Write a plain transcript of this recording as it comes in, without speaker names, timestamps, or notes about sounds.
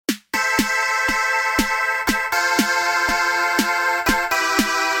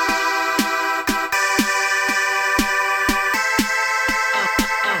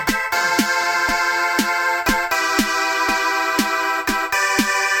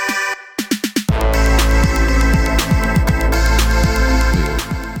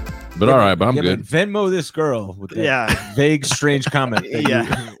But all right, but I'm good. Venmo this girl with that vague, strange comment that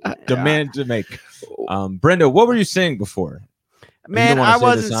you demand to make. Brenda, what were you saying before? Man, I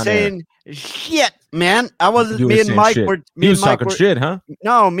wasn't saying shit, man. I wasn't. Me and Mike were. Me and Mike were shit, huh?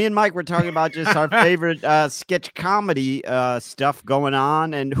 No, me and Mike were talking about just our favorite sketch comedy stuff going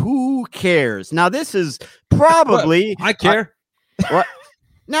on, and who cares? Now, this is probably. I care. What?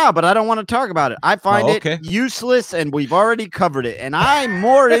 No, but I don't want to talk about it. I find it useless, and we've already covered it. And I'm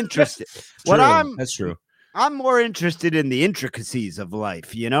more interested. That's true. I'm more interested in the intricacies of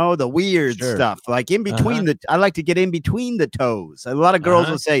life, you know, the weird stuff, like in between I like to get in between the toes. A lot of girls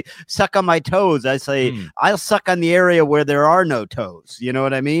will say, suck on my toes. I say, I'll suck on the area where there are no toes. You know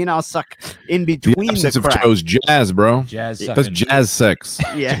what I mean? I'll suck in between the of toes. Jazz, bro. Jazz. That's jazz sex.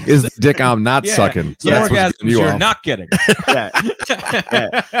 Yeah. Is the dick I'm not sucking. So orgasms you're not getting.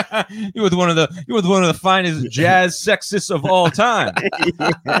 You're with one of the finest jazz sexists of all time.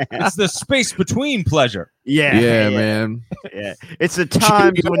 It's the space between pleasure. Yeah, man. Yeah, it's the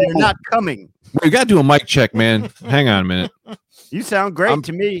times when you're not coming. We got to do a mic check, man. Hang on a minute. You sound great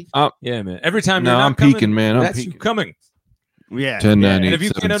to me. Yeah, man. Every time you're not I'm coming, peeking, man. That's you coming. Yeah. 10, 9, 8, and if you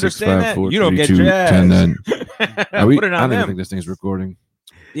 7, can't 6, understand 5, 4, that, you don't 32, get jazz. 10, 9. I don't them. even think this thing's recording.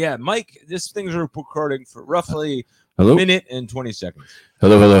 Yeah, Mike, this thing's recording for roughly a minute and 20 seconds.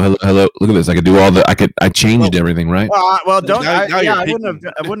 Hello. Look at this. I could do all I changed everything, right? Well, don't. I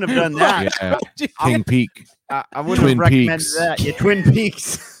wouldn't have done that. Yeah. King Peak. I wouldn't have recommended that. Yeah, Twin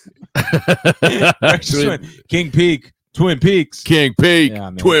Peaks. King Peak. Twin Peaks. King Peak.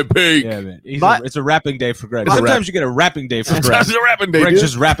 Yeah, Twin Peak. Yeah, man. It's a rapping day for Greg. Sometimes you get a rapping day for Greg. Sometimes it's a rapping day. Greg's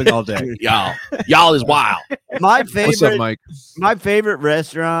just rapping all day. Y'all is wild. My favorite. What's up, Mike? My favorite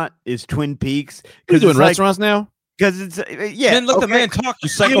restaurant is Twin Peaks. You're doing restaurants now? Because it's Man, let the man talk, you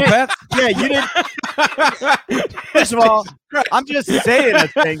psychopath. You didn't. First of all, I'm just saying a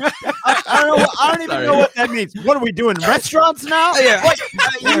thing. I don't even know what that means. What are we doing? Restaurants now? Yeah.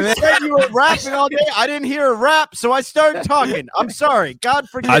 You said you were rapping all day. I didn't hear a rap, so I started talking. I'm sorry. God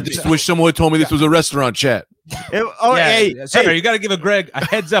forgive me. I just wish someone had told me this was a restaurant chat. Hey, you got to give Greg a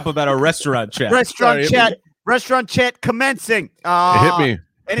heads up about our restaurant chat. Restaurant chat commencing. Hit me.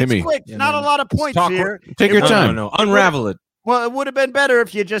 And it's quick. Not a lot of points here. Take your time. No. Unravel it. Well, it would have been better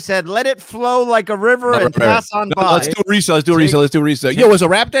if you just said, let it flow like a river and pass on by. Let's do a reset. Yo, it's a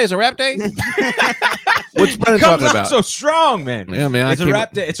rap day? What's Brennan talking about? So strong, man. Yeah, man. It's a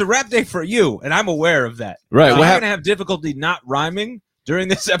rap day. It's a rap day for you, and I'm aware of that. Right. We're going to have difficulty not rhyming during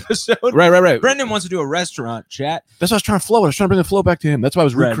this episode. Right. Brendan wants to do a restaurant chat. That's why I was trying to flow. I was trying to bring the flow back to him. That's why I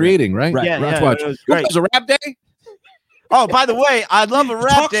was recreating, right? Yeah, it was great. It was a rap day? Oh, by the way, I love a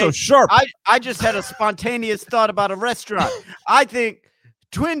rap day. So sharp. I just had a spontaneous thought about a restaurant. I think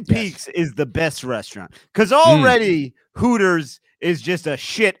Twin Peaks is the best restaurant because already Hooters is just a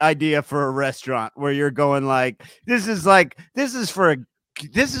shit idea for a restaurant where you're going like, this is for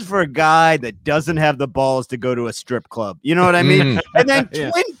a guy that doesn't have the balls to go to a strip club. You know what I mean? And then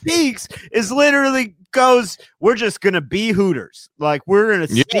Twin Peaks is literally goes, we're just going to be Hooters. Like, we're going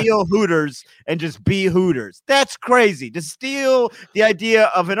to steal Hooters and just be Hooters. That's crazy. To steal the idea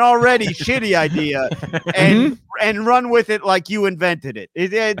of an already shitty idea and run with it like you invented it.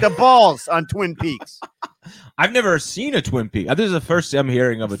 The balls on Twin Peaks. I've never seen a Twin Peaks. This is the first I'm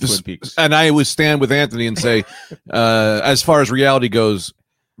hearing of a Twin Peaks. And I would stand with Anthony and say, as far as reality goes,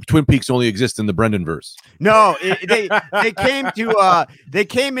 Twin Peaks only exists in the Brendan-verse. No, they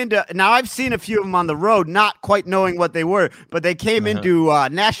came into. Now I've seen a few of them on the road, not quite knowing what they were, but they came into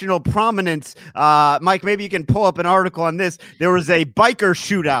national prominence. Mike, maybe you can pull up an article on this. There was a biker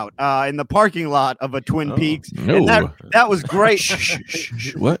shootout in the parking lot of a Twin Peaks. No. And that was great.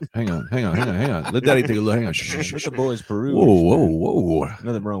 What? Hang on. Let Daddy take a look. Hang on. Let the boys peruse. Whoa.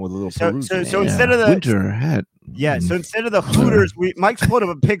 Nothing wrong with a little peruse. So instead of the winter hat. Yeah, so instead of the Hooters, Mike's put up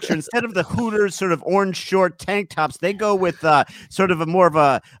a picture. Instead of the Hooters sort of orange short tank tops, they go with sort of more of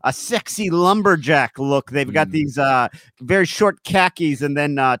a sexy lumberjack look. They've got these very short khakis and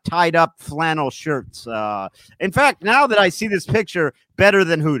then tied up flannel shirts. In fact, now that I see this picture, better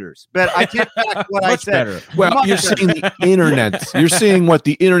than Hooters. But I can't back what I said. Better. Well, you're seeing the internet. You're seeing what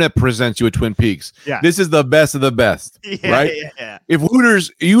the internet presents you at Twin Peaks. Yeah. This is the best of the best, right? Yeah. If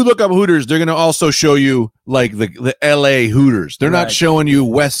Hooters, you look up Hooters, they're going to also show you like the LA Hooters. They're not showing you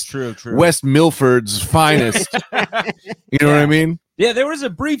West Milford's finest. You know what I mean? Yeah, there was a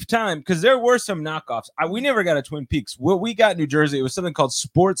brief time because there were some knockoffs. We never got a Twin Peaks. What we got in New Jersey, it was something called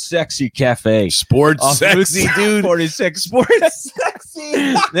Sports Sexy Cafe. Sports Sexy, dude. 46 Sports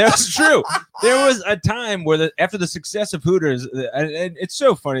Sexy. That's true. There was a time where after the success of Hooters, and it's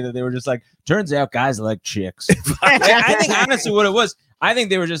so funny that they were just like, turns out guys like chicks. I think honestly what it was, I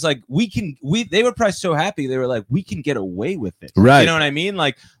think they were just like, they were probably so happy. They were like, we can get away with it. Right. You know what I mean?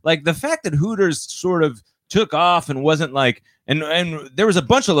 Like the fact that Hooters sort of took off and wasn't like, and there was a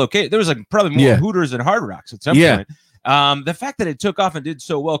bunch of there was like probably more Hooters than Hard Rocks at some point. The fact that it took off and did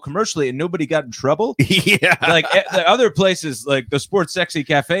so well commercially and nobody got in trouble. Like the other places, like the Sports Sexy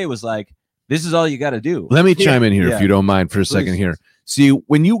Cafe was like, this is all you got to do. Let me chime in here if you don't mind for a second here. See,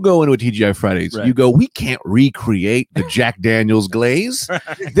 when you go into a TGI Fridays, you go, we can't recreate the Jack Daniels glaze.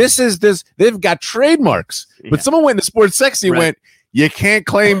 They've got trademarks. But someone went to Sports Sexy and went, you can't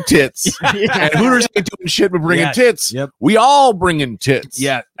claim tits. And Hooters ain't doing shit but bringing tits. Yep. We all bringing tits.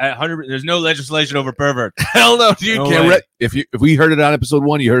 Yeah, 100. There's no legislation over pervert. Hell no, dude. No can't if we heard it on episode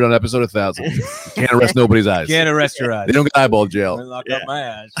 1, you heard it on episode 1,000. Can't arrest nobody's eyes. Can't arrest your eyes. They don't get eyeball jail. They lock up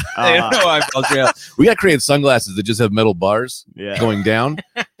my eyes. They don't know eyeball jail. We got to create sunglasses that just have metal bars going down,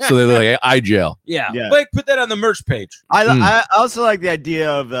 so they look like eye jail. Yeah. Like put that on the merch page. I also like the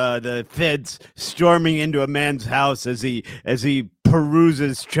idea of the feds storming into a man's house as he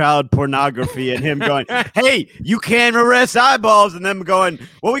peruses child pornography and him going, hey, you can't arrest eyeballs, and them going,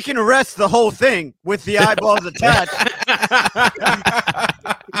 well, we can arrest the whole thing with the eyeballs attached.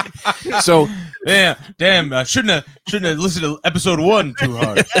 So damn, I shouldn't have listened to episode 1 too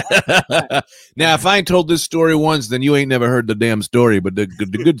hard. Now, if I ain't told this story once, then you ain't never heard the damn story. But the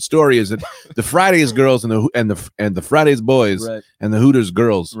good story is that the Fridays girls and the Fridays boys and the Hooters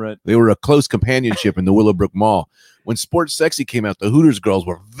girls, they were a close companionship in the Willowbrook Mall. When Sports Sexy came out, the Hooters girls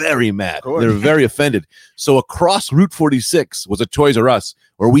were very mad. They were very offended. So across Route 46 was a Toys R Us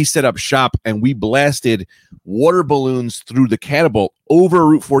where we set up shop and we blasted water balloons through the catapult over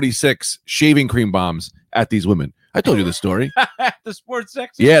Route 46, shaving cream bombs at these women. I told you the story. The Sports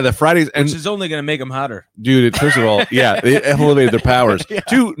Sexy? Yeah, the Fridays. Which is only going to make them hotter. Dude, first of all, they elevated their powers.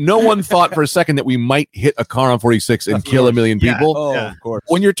 2, no one thought for a second that we might hit a car on 46 and kill 1 million people. Of course.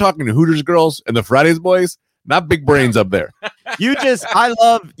 When you're talking to Hooters girls and the Fridays boys, not big brains up there. You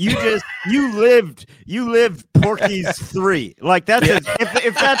lived Porky's 3. Like that's if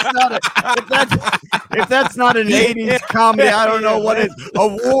that's not an 80s comedy, I don't know what is. A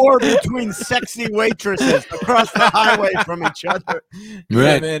war between sexy waitresses across the highway from each other.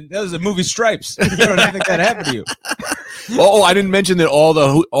 Yeah, man, that was a movie Stripes. I don't think that happened to you. Oh, I didn't mention that all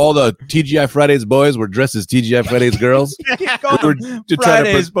the TGI Fridays boys were dressed as TGI Fridays girls.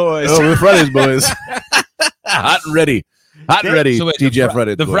 Fridays boys. Oh, the Fridays boys. Hot and ready. So wait, TGI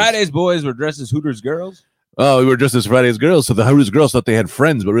Fridays. The Fridays boys were dressed as Hooters girls? Oh, we were dressed as Fridays girls. So the Hooters girls thought they had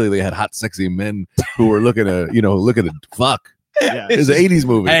friends, but really they had hot, sexy men who were looking to fuck. Yeah. It was an 80s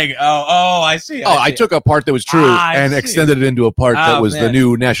movie. I see. I took a part that was true and extended it into a part that was the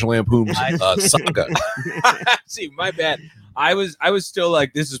new National Lampoon's saga. See, my bad. I was still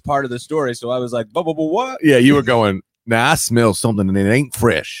like, this is part of the story. So I was like, what? Yeah, you were going, now I smell something and it ain't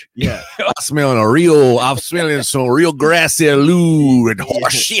fresh. Yeah. I'm smelling some real grassy loo and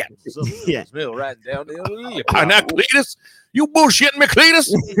horse shit. Smell right down there. Now, Cletus, you bullshitting me,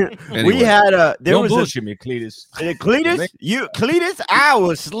 Cletus? Anyway. We had Don't bullshit me, Cletus. Cletus, I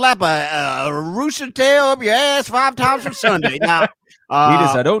will slap a rooster tail up your ass 5 times from Sunday. Now,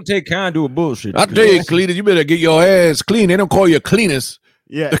 Cletus, I don't take kind to a bullshit. I tell you, Cletus, you better get your ass clean. They don't call you Cleanus.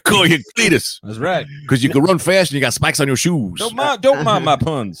 Yeah, they call you Cletus. That's right. Because you can run fast and you got spikes on your shoes. Don't mind my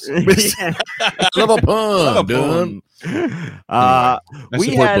puns. I love a pun, dude. I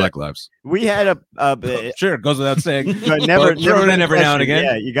support Black Lives. We had a sure, it goes without saying. But never throw it in every now and again.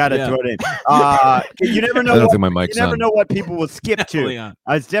 Yeah, you got to throw it in. You never know. You never know what people will skip to.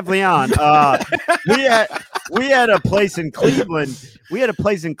 It's definitely on. We had a place in Cleveland.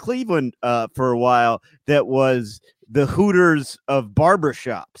 For a while that was the Hooters of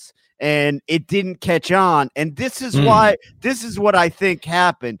barbershops, and it didn't catch on. And this is what I think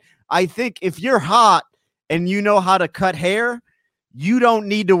happened. I think if you're hot and you know how to cut hair, you don't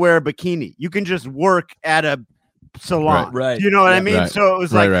need to wear a bikini. You can just work at a salon. Right. You know what I mean? Right. So it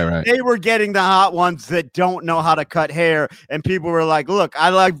was they were getting the hot ones that don't know how to cut hair, and people were like, look,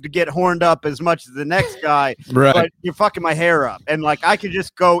 I like to get horned up as much as the next guy, but you're fucking my hair up. And like, I could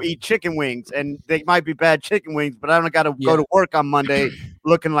just go eat chicken wings, and they might be bad chicken wings, but I don't got to go to work on Monday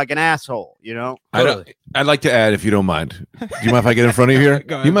looking like an asshole, you know? I'd like to add, if you don't mind. Do you mind if I get in front of you here?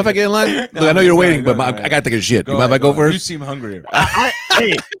 Do you mind if I get in line? Look, I know you're waiting, but I got to take a shit. Do you mind if I go first? You seem hungrier.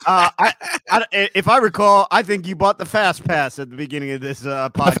 Hey, if I recall, I think you bought the Fast Pass at the beginning of this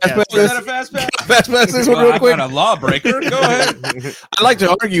podcast. Is that a Fast Pass? Fast Pass this one real quick. I'm not a lawbreaker. Go ahead. I'd like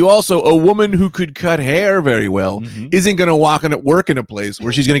to argue also a woman who could cut hair very well isn't going to work in a place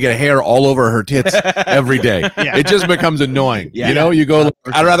where she's going to get hair all over her tits every day. Yeah. It just becomes annoying. You know, you go,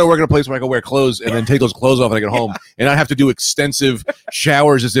 I'd rather work in a place where I can wear clothes and then take those clothes off when I get home and not have to do extensive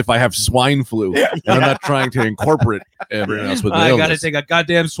showers as if I have swine flu. And I'm not trying to incorporate everyone else with the I got to take a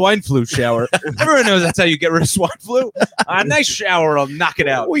goddamn swine flu shower. Everyone knows that's how you get rid of swine flu. A nice shower will knock it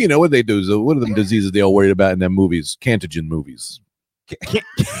out. Well, you know what they do is one of them diseases they all worried about in them movies, Cantigen movies. You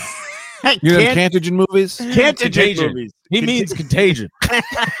know Cantigen movies? Cantigen movies. He means contagion.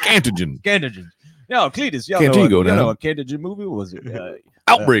 Cantigen. Cantigen. Yo, Cletus, Cantigo, know a Cantigen movie? What was it?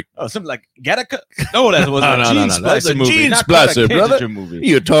 Outbreak. Something like Gattaca? No, that was a Gene Splicer movie. Gene Splicer, brother. Movie.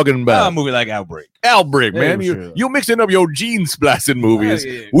 You're talking about a movie like Outbreak. Outbreak, man. You're mixing up your gene splicing movies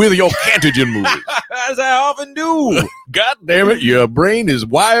with your Cantigen movies. As I often do. God damn it. Your brain is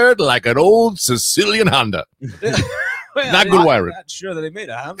wired like an old Sicilian Honda. Well, not good wiring. Not sure that they made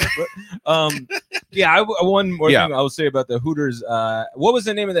a Honda, but one more thing I would say about the Hooters. What was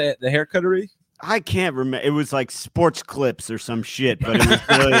the name of the haircuttery? I can't remember. It was like Sports Clips or some shit, but it was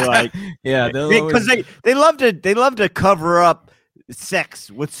really like because they love to cover up sex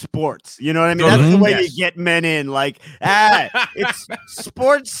with sports. You know what I mean? That's the way you get men in. Like, it's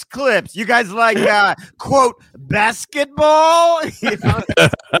Sports Clips. You guys like quote basketball? You know?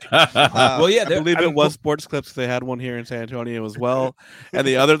 Well, yeah, I believe it was Sports Clips. They had one here in San Antonio as well. And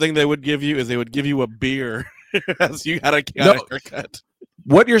the other thing they would give you is they would give you a beer as you had a haircut.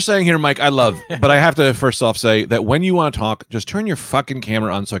 What you're saying here, Mike, I love, but I have to first off say that when you want to talk, just turn your fucking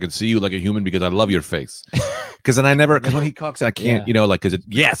camera on so I can see you like a human because I love your face. Because then because when he talks, I can't, because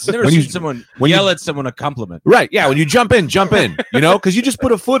I've never seen someone yell at someone a compliment. Right. Yeah. When you jump in, because you just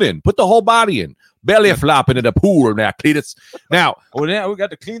put a foot in, put the whole body in, belly flopping in the pool now, Cletus. Now, we got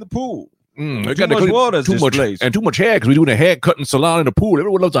to clean the pool. We got too much water, too much hair because we're doing a hair cutting salon in the pool.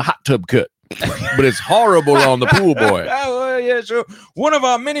 Everyone loves a hot tub cut. But it's horrible on the pool boy. Yeah, sure. One of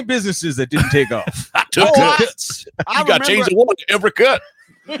our many businesses that didn't take off. Hot tub cuts. You got to change the water every cut.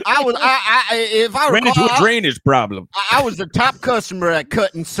 If I ran into a drainage problem. I was the top customer at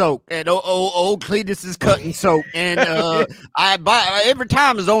Cut and Soak at old Cletus's Cut and Soak, and I buy every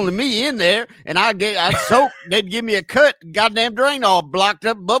time there's only me in there, and I soak. They'd give me a cut, goddamn drain all blocked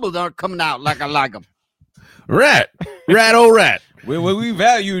up, bubbles aren't coming out like I like them. Rat. We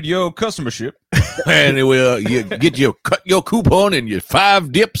valued your customership. And you get cut your coupon and your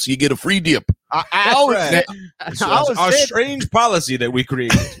 5 dips, you get a free dip. I always our strange policy that we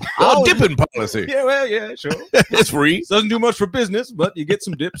created. Dipping policy. Yeah, sure. It's free. Doesn't do much for business, but you get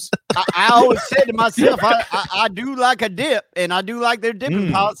some dips. I always said to myself, I do like a dip, and I do like their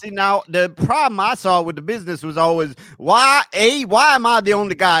dipping policy. Now, the problem I saw with the business was always why am I the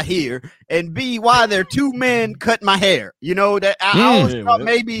only guy here? And B, why there are 2 men cutting my hair? You know, that I always thought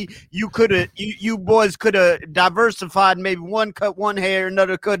maybe you boys could have diversified. Maybe one cut one hair,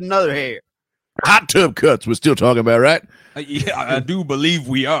 another cut another hair. Hot tub cuts we're still talking about, right? Yeah, I do believe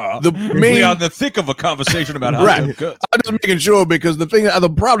we are. We are in the thick of a conversation about hot tub cuts. I'm just making sure because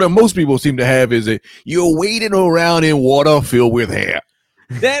the problem most people seem to have is that you're wading around in water filled with hair.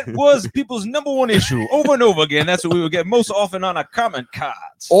 That was people's number one issue over and over again. That's what we would get most often on our comment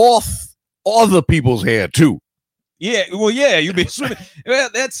cards. Off other people's hair too. Yeah, well, yeah, you'd be swimming. Well,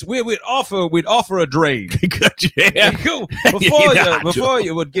 that's where we'd offer a drain. Before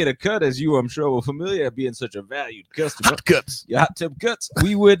you would get a cut, as you, I'm sure, were familiar, being such a valued customer. Hot cuts. Yeah, hot tub cuts.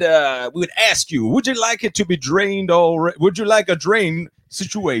 We would ask you, would you like it to be drained already? Would you like a drain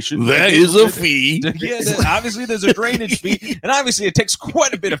situation? There is a fee. Yeah, obviously there's a drainage fee, and obviously it takes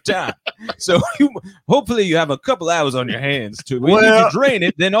quite a bit of time. So hopefully you have a couple hours on your hands to drain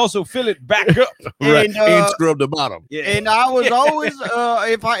it, then also fill it back up, right, and scrub the bottom. Yeah. And I was always,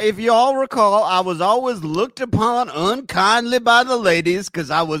 if you all recall, I was always looked upon unkindly by the ladies because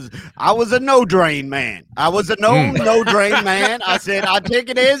I was a no drain man. I was a no drain man. I said I take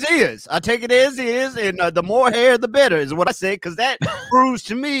it as is. I take it as is, and the more hair, the better is what I say because that proves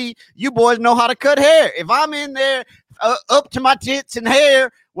to me you boys know how to cut hair. If I'm in there up to my tits and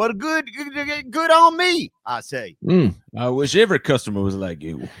hair, well, good on me, I say. I wish every customer was like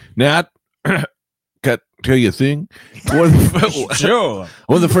you. Now, tell you a thing. Sure.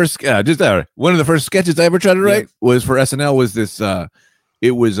 One of the first sketches I ever tried to write was for SNL. Was this?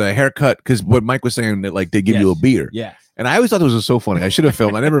 It was a haircut because what Mike was saying that like they give you a beer. Yeah. And I always thought this was so funny. I should have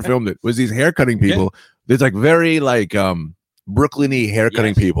filmed. I never filmed it. Was these haircutting people? There's like very like Brooklyn-y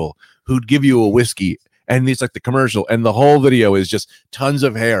haircutting people who'd give you a whiskey. and it's like the commercial, and the whole video is just tons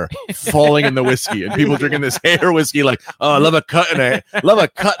of hair falling in the whiskey, and people drinking this hair whiskey like, oh, I love a cut and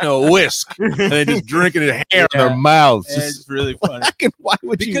a whisk, and they're just drinking it hair in their mouths. It's really funny. Why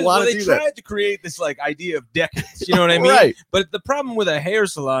would you want to do that? They tried to create this like idea of decadence, you know what I mean? Right. But the problem with a hair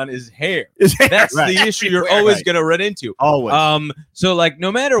salon is hair. That's the issue you're always going to run into. Always. So like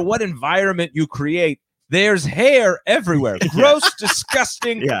no matter what environment you create, there's hair everywhere. Gross,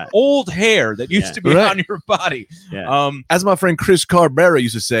 disgusting, old hair that used to be on your body. Yeah. As my friend Chris Carbera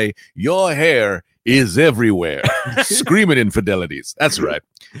used to say, your hair is everywhere. Screaming infidelities. That's right.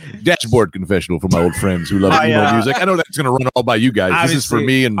 Dashboard confessional for my old friends who love emo music. I know that's going to run all by you guys. This is for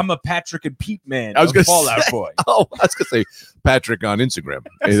me. And I'm a Patrick and Pete man. I was going to Fallout Boy. Oh, I was going to say Patrick on Instagram.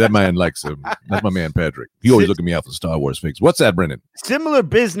 Hey, that man likes him. That's my man, Patrick. He always looking me out for Star Wars figs. What's that, Brendan? Similar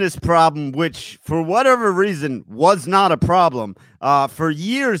business problem, which for whatever reason was not a problem. For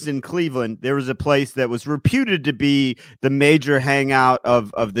years in Cleveland, there was a place that was reputed to be the major hangout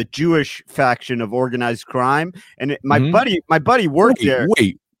of the Jewish faction of organized crime. And my buddy worked there.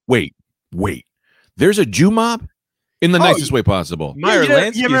 Wait. There's a Jew mob in the nicest way possible. Meyer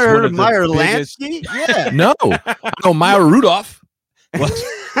Lansky. You ever heard of Meyer Lansky? Yeah. No. I know Meyer Rudolph. What?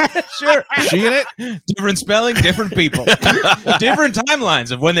 Sure. She in it? Different spelling, different people. Different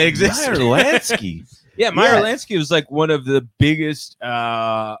timelines of when they exist. Meyer Lansky. Yeah, Meyer Lansky was like one of the biggest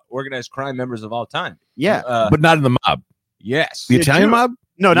organized crime members of all time. Yeah. But not in the mob. Yes. The Italian mob?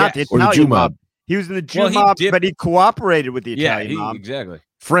 No, not the Italian or the Jew mob. He was in the Jew mob, but he cooperated with the Italian mob. Exactly.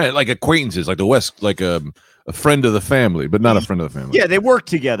 Friend, like acquaintances, like the West, like a friend of the family, but not a friend of the family. Yeah, they worked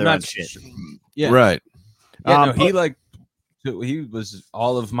together on shit. Yeah. Right. Yeah, he was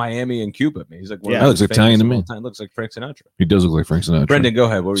all of Miami and Cuba. He's like, that looks like Italian to me. Looks like Frank Sinatra. He does look like Frank Sinatra. Brendan, go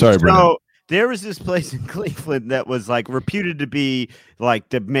ahead. Sorry, Brendan. So there was this place in Cleveland that was like reputed to be like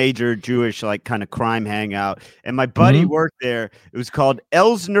the major Jewish like kind of crime hangout, and my buddy worked there. It was called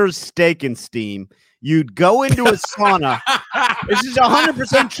Elsner's Steak and Steam. You'd go into a sauna. This is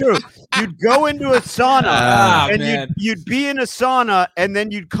 100% true. You'd go into a sauna and you'd be in a sauna, and then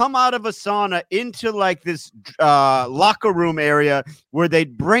you'd come out of a sauna into like this locker room area where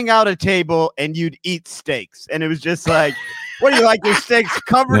they'd bring out a table and you'd eat steaks. And it was just like, what do you like your steaks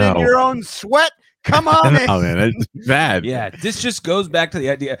covered in your own sweat? Come on, man. Oh, man, that's bad. Yeah, this just goes back to the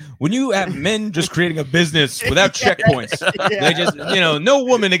idea when you have men just creating a business without checkpoints. They just, no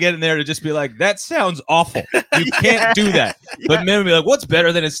woman to get in there to just be like, that sounds awful. You can't do that. But men would be like, what's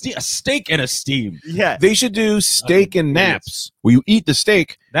better than a steak and a steam? Yeah, they should do steak and naps where you eat the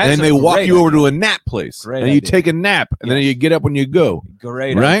steak and then they walk you over to a nap place and you take a nap and then you get up when you go.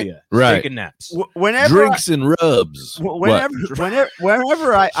 Great idea. Right. Steak and naps. Drinks and rubs.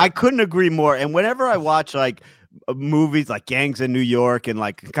 Whenever I couldn't agree more. And whenever I watch like movies like Gangs in New York and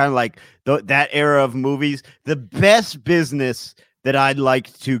like kind of like that era of movies, the best business that I'd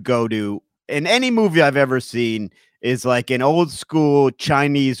like to go to in any movie I've ever seen is like an old school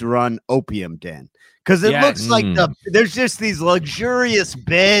Chinese run opium den. Because it looks like there's just these luxurious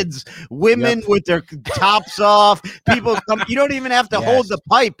beds, women with their tops off. People come. You don't even have to hold the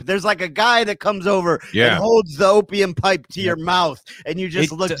pipe. There's like a guy that comes over and holds the opium pipe to your mouth, and you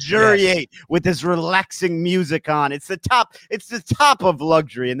just luxuriate with this relaxing music on. It's the top. It's the top of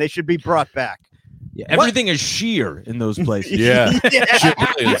luxury, and they should be brought back. Yeah, everything is sheer in those places. Yeah.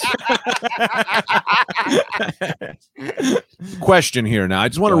 Question here now. I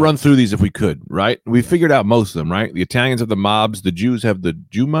just want to run through these if we could, right? We figured out most of them, right? The Italians have the mobs, the Jews have the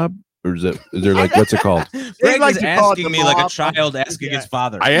Jew mob, or is there like, what's it called? Greg is asking me like a child asking his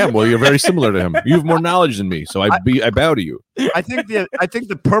father. I am. Well, you're very similar to him. You have more knowledge than me, so I bow to you. I think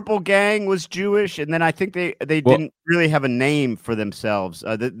the Purple Gang was Jewish, and then I think they didn't really have a name for themselves.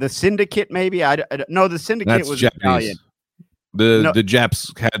 The Syndicate, maybe. No, the Syndicate was Japanese. Italian. The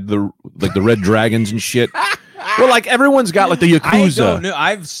Japs had the Red Dragons and shit. Well, like everyone's got like the Yakuza. I don't know.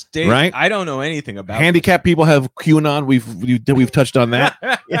 I've stayed. Right? I don't know anything about handicapped people have QAnon. We've touched on that.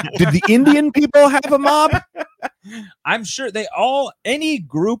 Did the Indian people have a mob? I'm sure any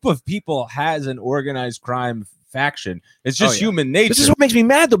group of people has an organized crime faction. It's just human nature. This is what makes me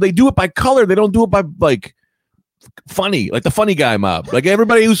mad though. They do it by color. They don't do it by like funny, like the funny guy mob. Like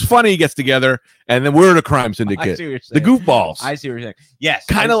everybody who's funny gets together, and then we're the crime syndicate. The goofballs. I see what you're saying. Yes,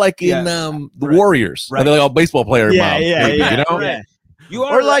 kind of like in the Warriors. Right. They're like all baseball player mob. Yeah. You know, you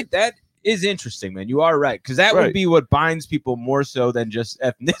are like that. Is interesting, man. You are right, because that would be what binds people more so than just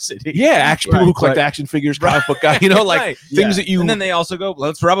ethnicity. Yeah, action people who collect action figures, comic book guy, like things that you. And then they also go,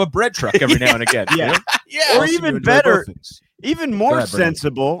 let's rob a bread truck every now and again. Or even better, even more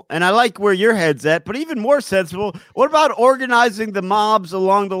sensible. And I like where your head's at, but even more sensible. What about organizing the mobs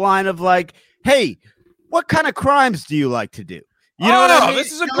along the line of like, hey, what kind of crimes do you like to do? You know what I mean?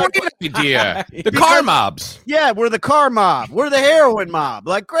 This is a great idea. The car mobs. Yeah, we're the car mob. We're the heroin mob.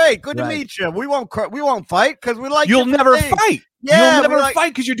 Like, great, good to meet you. We won't fight because we like. You'll never fight. Yeah, you'll never fight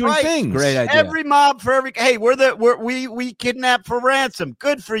because you're doing things. Great idea. Every mob for every. Hey, we kidnap for ransom.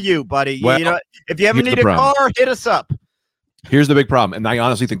 Good for you, buddy. Well, you know, if you ever need a car, hit us up. Here's the big problem, and I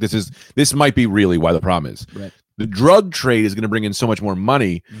honestly think this might be really why the problem is. Right. The drug trade is going to bring in so much more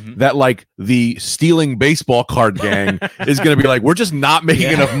money that like the stealing baseball card gang is going to be like, we're just not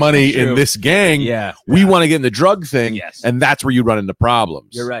making enough money in this gang. Yeah. We want to get in the drug thing. Yes. And that's where you run into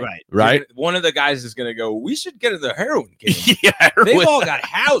problems. You're right. Right. One of the guys is going to go, we should get in the heroin game. Yeah. They've all got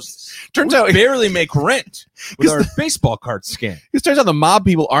houses. Turns out barely make rent with our baseball card scam. It turns out the mob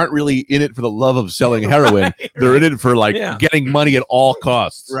people aren't really in it for the love of selling heroin. They're in it for like getting money at all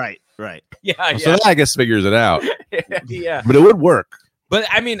costs. Right. Yeah. So that I guess figures it out. Yeah. But it would work. But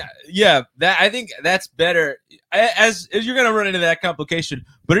I mean, I think that's better as you're going to run into that complication,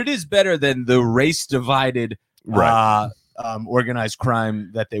 but it is better than the race divided organized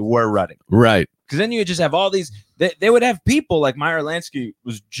crime that they were running. Right. Because then you just have all these, they would have people like Meyer Lansky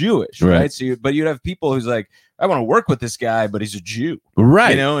was Jewish, right? So but you'd have people who's like, I want to work with this guy, but he's a Jew.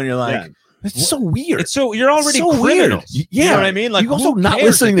 Right. You know, and you're like, it's so weird. It's so you're already so criminal. Yeah, you know what I mean. Like you're also not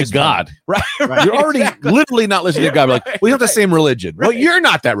listening to God, right? You're already literally not listening to God. We're like, we have the same religion. Well, you're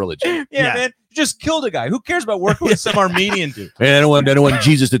not that religion. Yeah, man. You just killed a guy. Who cares about working with some Armenian dude? And I don't want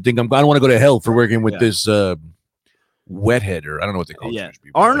Jesus to think I don't want to go to hell for working with this wethead, or I don't know what they call it. Yeah.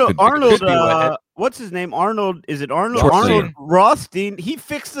 Arnold. What's his name? Arnold. Is it Arnold? Arnold Rothstein. He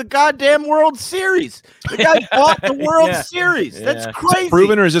fixed the goddamn World Series. The guy bought the World Series. That's crazy.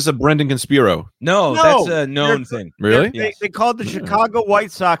 Proven, or is this a Brendan Conspiro? No, that's a known thing. Really? They called the Chicago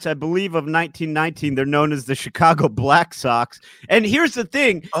White Sox, I believe, of 1919. They're known as the Chicago Black Sox. And here's the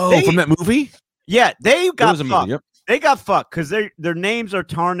thing. From that movie? Yeah, they got fucked. Yep. They got fucked because their names are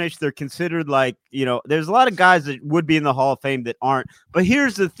tarnished. They're considered like, there's a lot of guys that would be in the Hall of Fame that aren't. But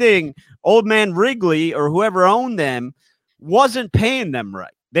here's the thing. Old man Wrigley or whoever owned them wasn't paying them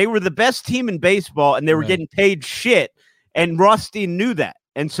right. They were the best team in baseball and they were getting paid shit. And Rothstein knew that.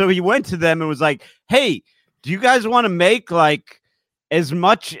 And so he went to them and was like, hey, do you guys want to make like as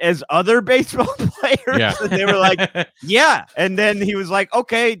much as other baseball players? Yeah. And they were like, yeah. And then he was like,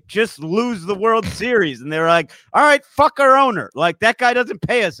 okay, just lose the World Series. And they were like, all right, fuck our owner. Like, that guy doesn't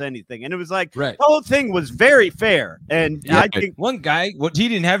pay us anything. And it was like, the whole thing was very fair. And I think one guy, he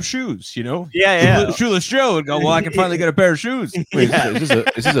didn't have shoes, Yeah. Shoeless Joe would go, well, I can finally get a pair of shoes. Wait, is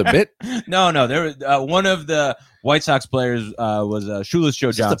this a bit? No. There was one of the White Sox players was Shoeless Joe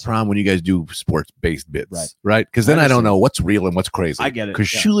Johnson. That's the problem when you guys do sports-based bits, right? Because then I don't know what's real and what's crazy. I get it. Because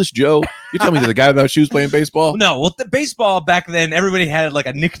Shoeless Joe, you tell me the guy without shoes playing baseball? No, well, the baseball back then, everybody had like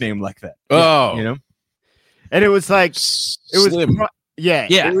a nickname like that. Oh, and it was like Slim.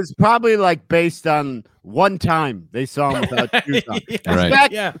 It was probably like based on one time they saw him without shoes on. Right.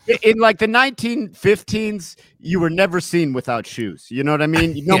 Back in like the 1915s, you were never seen without shoes. You know what I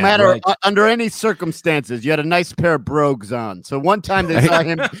mean? No matter under any circumstances, you had a nice pair of brogues on. So one time they saw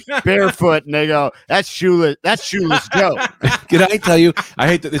him barefoot, and they go, "That's shoeless Joe." Can I tell you? I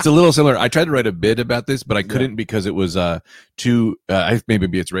hate that it's a little similar. I tried to write a bit about this, but I couldn't because it was too.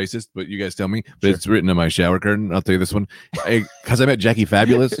 Maybe it's racist, but you guys tell me. But it's written on my shower curtain. I'll tell you this one because I met Jackie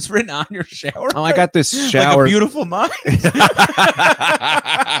Fabulous. It's written on your shower. Oh, I got this shower. Like a beautiful mind.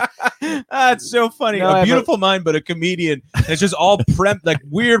 That's so funny. A beautiful mind, but a comedian. It's just all like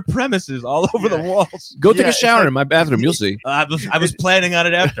weird premises all over the walls. Go take a shower in my bathroom. You'll see. I was planning on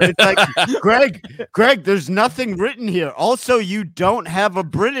it after. It's like, Greg, there's nothing written here. Also, you don't have a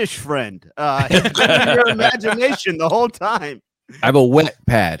British friend. It's in your imagination the whole time. I have a wet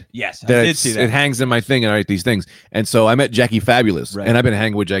pad. Yes, I did see that. It hangs in my thing and I write these things. And so I met Jackie Fabulous, and I've been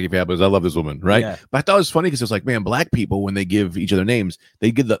hanging with Jackie Fabulous. I love this woman, right? Yeah. But I thought it was funny because it's like, man, black people, when they give each other names,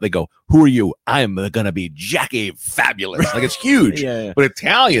 they go, "Who are you? I'm gonna be Jackie Fabulous." Like, it's huge. But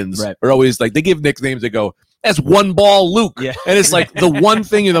Italians are always like, they give nicknames. They go, "That's One Ball Luke," and it's like the one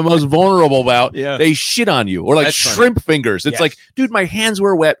thing you're the most vulnerable about. They shit on you, or like that's shrimp fingers. It's like, dude, my hands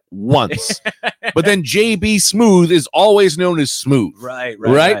were wet once, but then JB Smooth is always known as Smooth.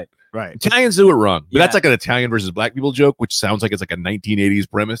 Right. Italians do it wrong, but that's like an Italian versus black people joke, which sounds like it's like a 1980s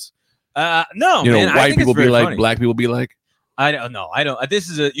premise. No, man, white people be like, funny. Black people be like. I don't know. I don't. This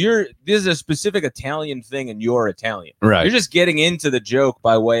is a specific Italian thing, and you're Italian. Right. You're just getting into the joke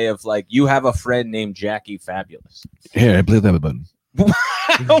by way of like, you have a friend named Jackie Fabulous. Here, I believe that button.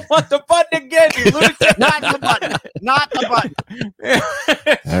 I don't want the button again. You lunatic. Not the button. Not the button.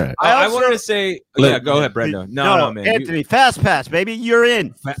 All right. I wanted to say, yeah, go ahead, Brendo. No, man. Anthony, fast pass, baby. You're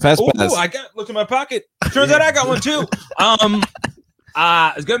in. Fast pass. Look in my pocket. Turns out I got one too.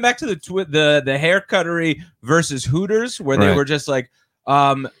 Going back to the hair cuttery versus Hooters, where they were just like,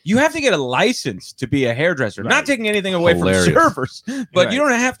 you have to get a license to be a hairdresser. Right. Not taking anything away from servers, but you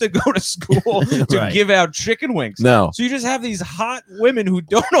don't have to go to school to give out chicken wings. No. So you just have these hot women who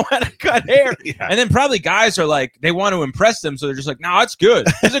don't know how to cut hair. And then probably guys are like, they want to impress them. So they're just like, no, it's good.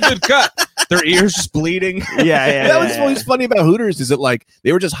 It's a good cut. Their ears just bleeding. That was always funny about Hooters is that like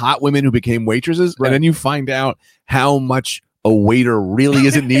they were just hot women who became waitresses. Right. And then you find out how much a waiter really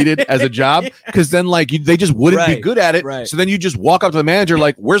isn't needed as a job, because then like they just wouldn't be good at it. Right. So then you just walk up to the manager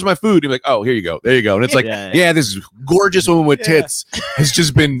like, "Where's my food?" And you're like, "Oh, here you go. There you go." And it's like, this gorgeous woman with tits has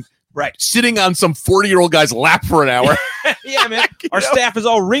just been sitting on some 40-year-old guy's lap for an hour. Yeah, man. Our staff is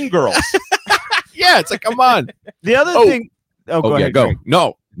all ring girls. It's like, come on. The other thing. Go ahead. Go.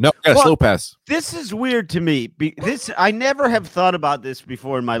 No, I got a slow pass. This is weird to me. I never have thought about this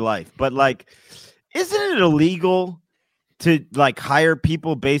before in my life, but like, isn't it illegal to like hire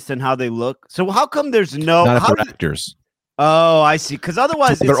people based on how they look? So how come there's not for actors? Oh, I see. Because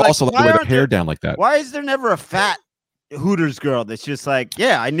otherwise, they're also like wear their hair down like that. Why is there never a fat Hooters girl that's just like,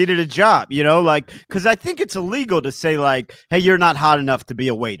 yeah, I needed a job, like, because I think it's illegal to say like, hey, you're not hot enough to be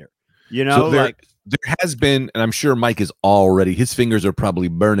a waiter, so there has been, and I'm sure Mike is already, his fingers are probably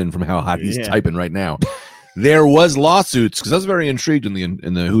burning from how hot he's typing right now. There was lawsuits, because I was very intrigued in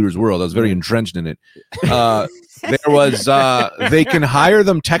the Hooters world. I was very entrenched in it. There was they can hire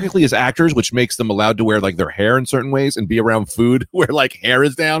them technically as actors, which makes them allowed to wear like their hair in certain ways and be around food where like hair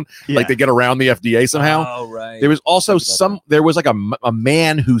is down, like they get around the FDA somehow. Oh, right. There was also there was like a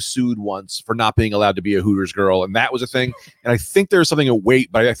man who sued once for not being allowed to be a Hooters girl, and that was a thing. And I think there's something at weight,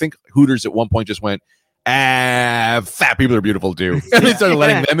 but I think Hooters at one point just went, fat people are beautiful too, and they started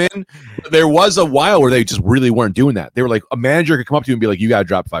letting them in. But there was a while where they just really weren't doing that. They were like, a manager could come up to you and be like, "You got to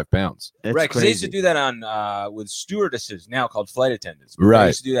drop 5 pounds." That's right, because they used to do that on with stewardesses, now called flight attendants. Right, they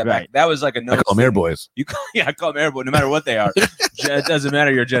used to do that back. That was like a no. I call them air boys. I call them air boy, no matter what they are. It doesn't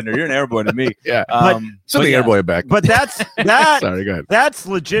matter your gender. You're an air boy to me. Yeah, something air boy back. But that's sorry, go ahead. That's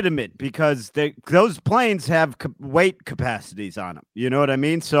legitimate because those planes have weight capacities on them. You know what I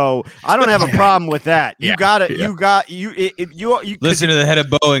mean? So I don't have a problem with that. You got it. You listen to the head of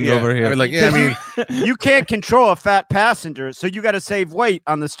Boeing over here. I mean, you can't control a fat passenger, so you got to save weight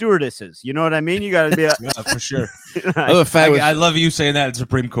on the stewardesses. You know what I mean? You got to be for sure. I love you saying that in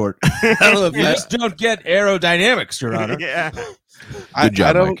Supreme Court. I love you. Just don't get aerodynamics, Your Honor. I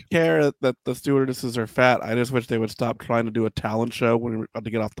don't care that the stewardesses are fat. I just wish they would stop trying to do a talent show when we're about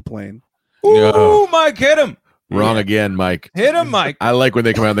to get off the plane. Ooh, Mike, hit him. Wrong again, Mike. Hit him, Mike. I like when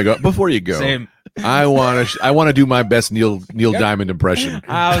they come out and they go, before you go. Same. I want to do my best Neil Diamond impression.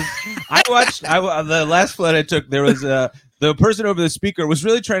 I watched the last flight I took. There was the person over the speaker was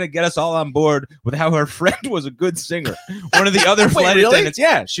really trying to get us all on board with how her friend was a good singer. One of the other flight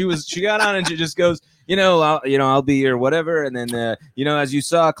attendants, she got on and she just goes, I'll be here, whatever. And then, as you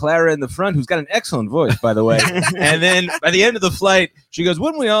saw Clara in the front, who's got an excellent voice, by the way. And then by the end of the flight, she goes,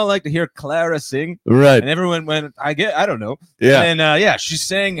 wouldn't we all like to hear Clara sing? Right. And everyone went, I don't know. Yeah. And then, she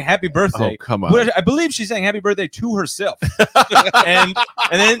sang Happy Birthday. Oh, come on. I believe she sang Happy Birthday to herself. and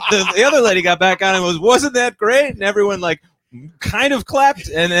then the other lady got back on and wasn't that great? And everyone kind of clapped,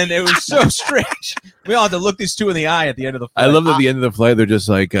 and then it was so strange. We all had to look these two in the eye at the end of the flight. I love that at the end of the flight, they're just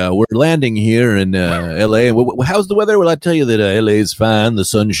like, we're landing here in L.A. And how's the weather? Well, I tell you that L.A. is fine. The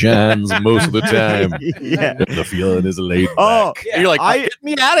sun shines most of the time. The feeling is laid back. Oh, you're like, get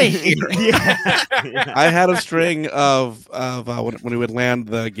me out of here. I had a string of when we would land,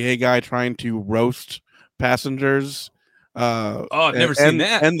 the gay guy trying to roast passengers. I've never seen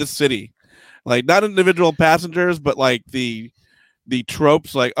that. And the city. Like not individual passengers, but like the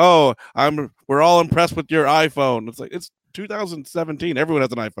tropes, like, we're all impressed with your iPhone. It's like it's 2017. Everyone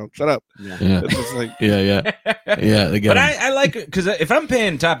has an iPhone. Shut up. Yeah. It's just like, yeah. But I like it because if I'm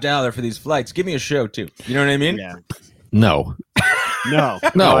paying top dollar for these flights, give me a show too. You know what I mean? Yeah. No,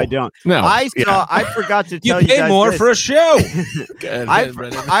 I don't. No, I forgot to tell you pay guys more this. for a show.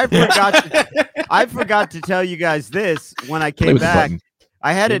 I forgot to tell you guys this when I came back.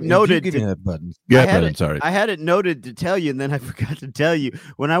 I had it noted. Give me that button. I had it noted to tell you, and then I forgot to tell you.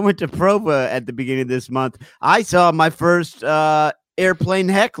 When I went to Prova at the beginning of this month, I saw my first airplane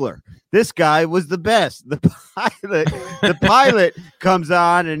heckler. This guy was the best. The pilot comes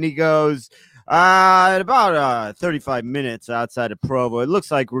on and he goes, About 35 minutes outside of Provo. It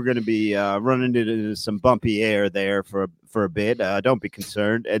looks like we're going to be running into some bumpy air there for a bit. Don't be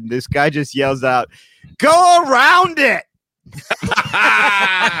concerned. And this guy just yells out, "Go around it!"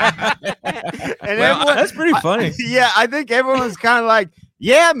 And that's pretty funny. Yeah, I think everyone's kind of like,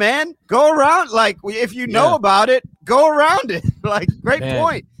 "Yeah, man, go around. Like, if you know about it, go around it." Like, great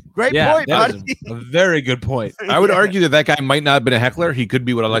point. Great point, buddy. A very good point. I would argue that guy might not have been a heckler. He could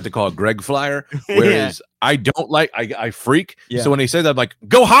be what I like to call a Greg Flyer. Whereas I don't like, I freak. Yeah. So when he says that, I'm like,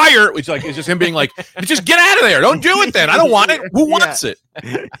 "Go higher," it's like, it's just him being like, "Just get out of there. Don't do it then. I don't want it. Who wants it?"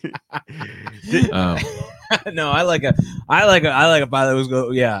 No, I like a pilot who's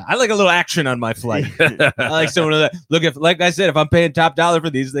go. Yeah, I like a little action on my flight. I like someone that look. If, like I said, if I'm paying top dollar for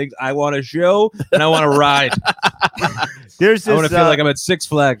these things, I want a show and I want to ride. I want to feel like I'm at Six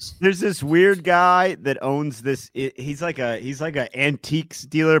Flags. There's this weird guy that owns this. He's like a antiques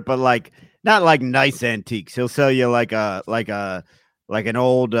dealer, but like not like nice antiques. He'll sell you like an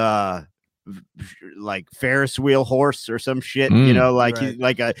old like Ferris wheel horse or some shit, you know, like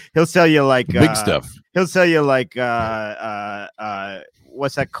he'll sell you like big stuff. He'll sell you like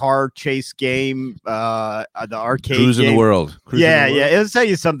what's that car chase game? The arcade Cruising game. the World. Yeah, he'll sell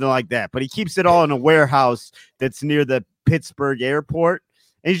you something like that, but he keeps it all in a warehouse that's near the Pittsburgh airport.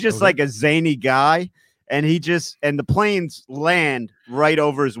 And he's just like a zany guy. And the planes land right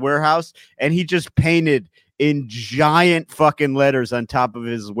over his warehouse, and he just painted in giant fucking letters on top of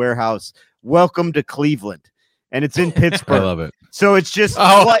his warehouse, "Welcome to Cleveland." And it's in Pittsburgh. I love it. So it's just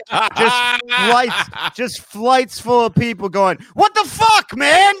flights full of people going, "What the fuck,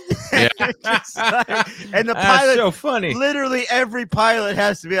 man?" Yeah. And the pilot, so funny. Literally every pilot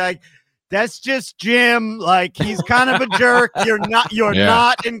has to be like, "That's just Jim. Like, he's kind of a jerk. You're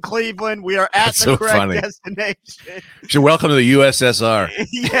not in Cleveland. We are at the correct destination." You're welcome to the USSR.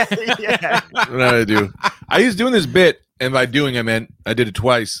 Yeah. What I do. I used doing this bit, and by doing I meant I did it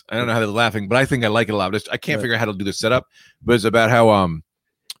twice. I don't know how they're laughing, but I think I like it a lot. I can't figure out how to do the setup, but it's about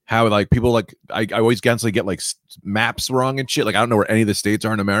how like people like I always constantly get like maps wrong and shit. Like I don't know where any of the states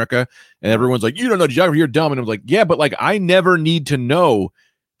are in America, and everyone's like, "You don't know geography, you're dumb." And I'm like, "Yeah, but like I never need to know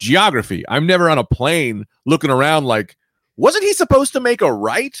geography. I'm never on a plane looking around like, wasn't he supposed to make a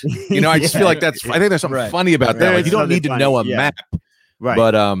right?" You know, I just feel like I think there's something funny about that. Like you don't need to know a map. Right.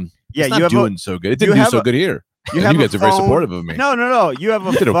 But it's not doing so good. It didn't do so good here. You guys are very supportive of me. No. You have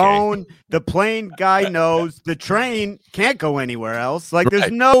a phone. Okay. The plane guy knows. The train can't go anywhere else. Like there's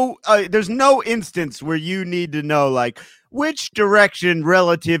no instance where you need to know like which direction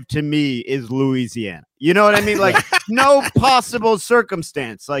relative to me is Louisiana. You know what I mean? Like no possible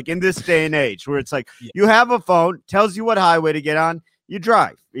circumstance like in this day and age where it's like you have a phone, tells you what highway to get on, you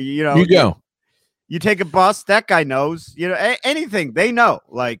drive. You know, you go. You take a bus, that guy knows. You know, anything, they know.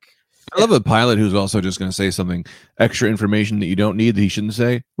 Like I love a pilot who's also just going to say something extra information that you don't need that he shouldn't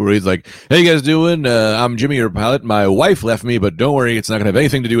say. Where he's like, "Hey, you guys doing? I'm Jimmy, your pilot. My wife left me, but don't worry, it's not going to have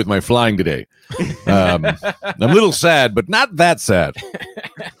anything to do with my flying today. I'm a little sad, but not that sad.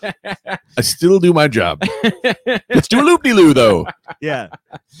 I still do my job. Let's do a loop-de-loo, though." Yeah.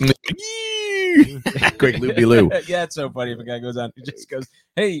 Great loop-de-loo. Yeah, it's so funny if a guy goes on. He just goes,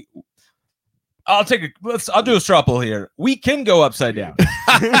 "Hey, I'll do a straw poll here. We can go upside down."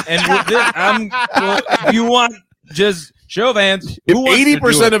 And if you want, just show of hands. If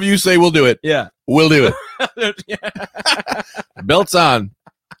 80% of you say we'll do it, we'll do it. Belts on,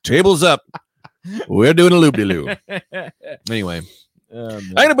 tables up. We're doing a loop-de-loo. Anyway,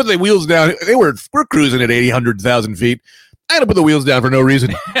 I'm gonna put the wheels down. We're cruising at 100,000 feet. I'm gonna put the wheels down for no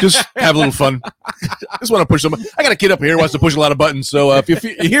reason. Just have a little fun. Just want to push them. I got a kid up here who wants to push a lot of buttons. So if you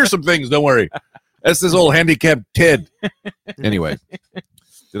hear some things, don't worry. That's this old handicapped Ted. Anyway,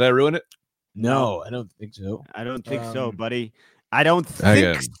 did I ruin it? No, I don't think so. I don't think so, buddy. I don't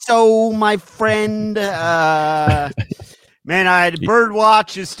think so, my friend. Man,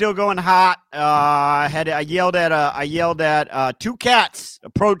 Birdwatch is still going hot. I yelled at two cats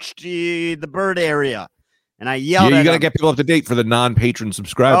approached the bird area. And I yelled. You got to get people up to date for the non-patron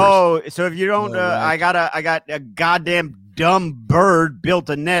subscribers. Oh, so if you don't, I got a goddamn dumb bird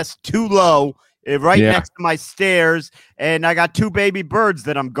built a nest too low, next to my stairs, and I got two baby birds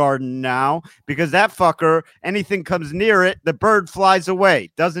that I'm guarding now because that fucker, anything comes near it, the bird flies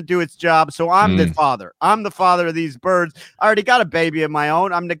away, doesn't do its job. So I'm the father. I'm the father of these birds. I already got a baby of my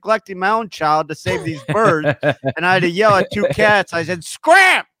own. I'm neglecting my own child to save these birds, and I had to yell at two cats. I said,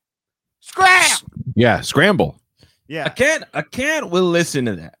 "Scram! Scram!" Yeah, scramble. Yeah, a cat will listen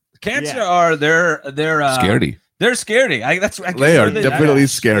to that. Cats are they're scaredy. They're scary. They are definitely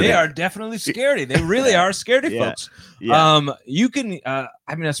scary. They are definitely scary. They really are scary, folks. Yeah. You can. A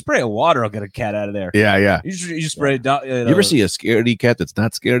spray of water will get a cat out of there. Yeah. You spray. You ever see a scaredy cat that's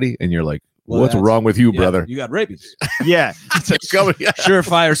not scaredy, and you're like, what's wrong with you, brother? You got rabies. Yeah.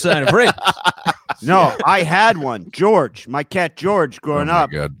 Surefire sign of rabies. No, I had one. George, my cat George, growing up,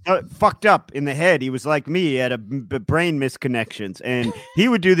 fucked up in the head. He was like me. He had a brain misconnections, and he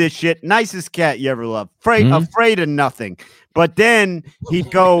would do this shit. Nicest cat you ever loved. Afraid of nothing. But then he'd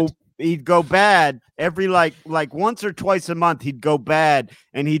go bad every like once or twice a month. He'd go bad,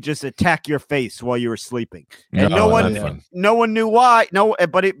 and he'd just attack your face while you were sleeping, and no one knew why.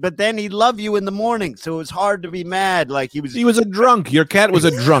 But then he'd love you in the morning, so it was hard to be mad. Like he was a drunk. Your cat was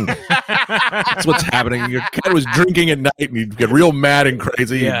a drunk. That's what's happening. Your cat was drinking at night, and he'd get real mad and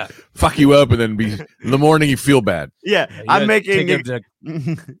crazy. Yeah, fuck you up, and then in the morning you feel bad. Yeah, I'm making it.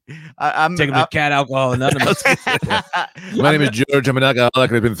 I'm taking the cat alcohol anonymous. My name is George. I'm an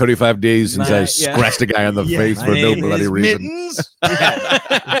alcoholic. It's been 35 days since I scratched a guy on the face for no bloody reason. Mittens.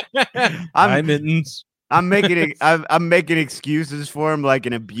 Mittens. I'm making excuses for him like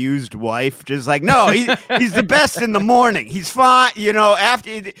an abused wife. Just like, no, he's the best in the morning. He's fine.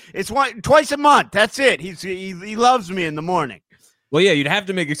 After it's twice a month. That's it. He loves me in the morning. Well, yeah, you'd have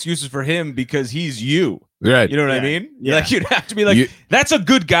to make excuses for him because he's you. Right. You know what I mean? Yeah. Like you'd have to be like, that's a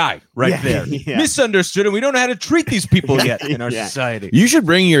good guy there. Yeah. Misunderstood, and we don't know how to treat these people yet in our society. You should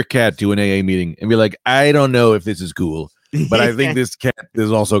bring your cat to an AA meeting and be like, I don't know if this is cool, but I think this cat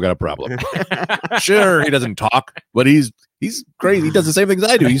has also got a problem. Sure, he doesn't talk, but he's crazy. He does the same things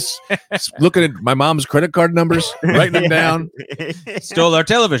I do. He's looking at my mom's credit card numbers, writing them down. Stole our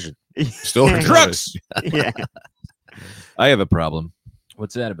television. Stole our trucks. Yeah. I have a problem.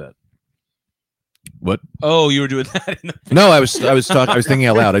 What's that about? What? Oh, you were doing that. No, I was thinking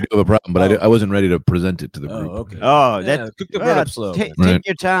out loud. I do have a problem, but I wasn't ready to present it to the group. Okay. Cook the bread up slow. Take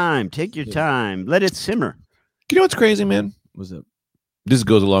your time. Take your time. Let it simmer. You know what's crazy, man? What's up? This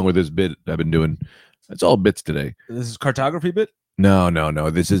goes along with this bit I've been doing. It's all bits today. This is cartography bit? No.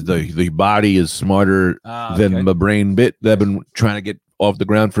 This is the body is smarter than my brain bit that I've been trying to get off the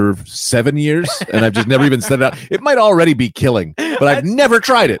ground for 7 years, and I've just never even said it out. It might already be killing, but I've never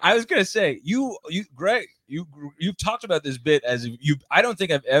tried it. I was gonna say Greg, you've talked about this bit as you. I don't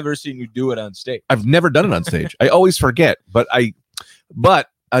think I've ever seen you do it on stage. I've never done it on stage. I always forget, but I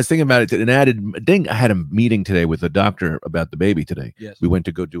was thinking about it and I had a meeting today with a doctor about the baby today. Yes, we went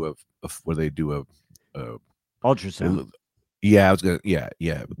to go do where they do a ultrasound. Yeah, I was gonna.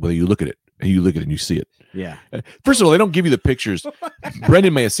 Yeah. Well, you look at it. You look at it and you see it. Yeah. First of all, they don't give you the pictures.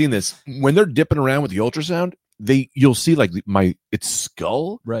 Brendan may have seen this. When they're dipping around with the ultrasound, you'll see like its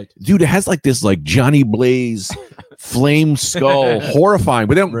skull. Right. Dude, it has like this like Johnny Blaze flame skull. Horrifying.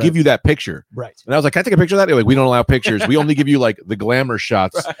 But they don't give you that picture. Right. And I was like, can I take a picture of that? They're like, we don't allow pictures. We only give you like the glamour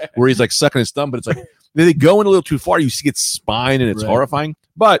shots where he's like sucking his thumb, but it's like they go in a little too far. You see its spine and it's horrifying.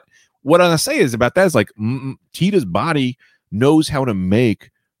 But what I'm gonna say is about that is like Tita's body knows how to make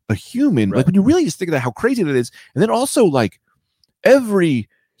a human. Like when you really just think about how crazy that is, and then also like every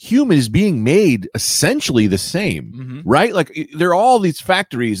human is being made essentially the same, right? Like there are all these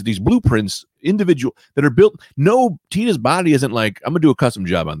factories, these blueprints, individual that are built. No, Tina's body isn't like, I'm gonna do a custom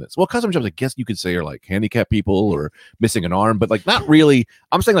job on this. Well, custom jobs, I guess you could say, are like handicapped people or missing an arm, but like not really.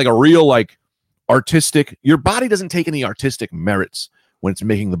 I'm saying like a real like artistic. Your body doesn't take any artistic merits when it's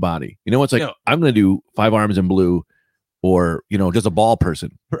making the body. You know, it's like I'm gonna do 5 arms in blue. Or, just a ball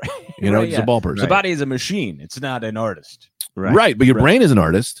person, just a ball person. The body is a machine. It's not an artist. Right. But your brain is an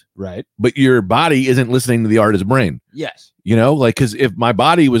artist. Right. But your body isn't listening to the artist's brain. Yes. Because if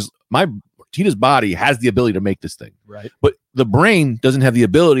Tita's body has the ability to make this thing. Right. But the brain doesn't have the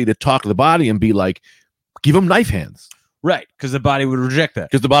ability to talk to the body and be like, give him knife hands. Right. Because the body would reject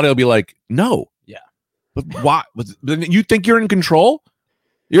that. Because the body will be like, no. Yeah. But why? You think you're in control?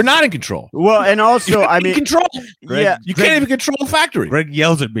 You're not in control. Well, and also, I mean, control. Greg, yeah, you can't even control the factory. Greg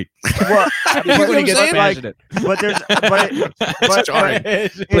yells at me. Well, when he gets passionate. Play with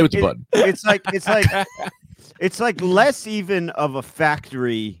the button. It's like less even of a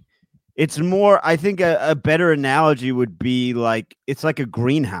factory. It's more. I think a better analogy would be like it's like a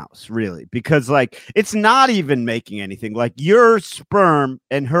greenhouse, really, because like it's not even making anything. Like your sperm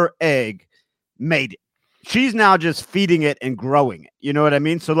and her egg made it. She's now just feeding it and growing it. You know what I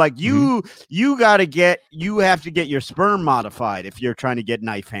mean? So like you have to get your sperm modified if you're trying to get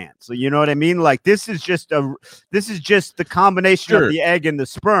knife hands. So you know what I mean? Like this is just the combination of the egg and the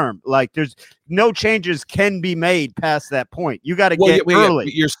sperm. Like there's no changes can be made past that point. You got to get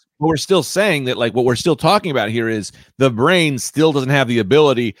early. We're still saying that like what we're still talking about here is the brain still doesn't have the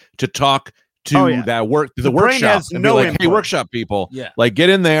ability to talk to that the workshop and be like, hey, workshop people, like get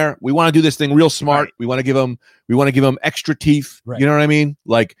in there. We want to do this thing real smart. Right. We want to give them extra teeth. Right. You know what I mean?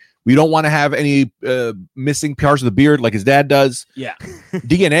 Like we don't want to have any missing parts of the beard like his dad does. Yeah.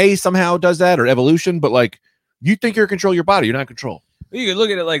 DNA somehow does that, or evolution, but like you think you're in control of your body, you're not in control. You could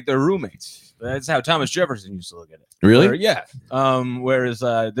look at it like they're roommates. That's how Thomas Jefferson used to look at it. Really? Whereas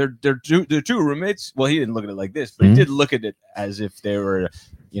they're two roommates. Well, he didn't look at it like this, but he did look at it as if they were,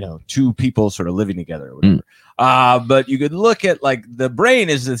 two people sort of living together or whatever. But you could look at like the brain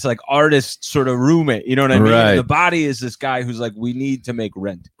is this like artist sort of roommate. You know what I mean? Right. The body is this guy who's like, we need to make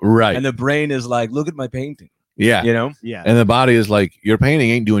rent. Right. And the brain is like, look at my painting. Yeah. Yeah. And the body is like, your painting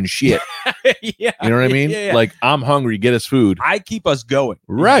ain't doing shit. Yeah. You know what I mean? Yeah. Like, I'm hungry, get us food. I keep us going.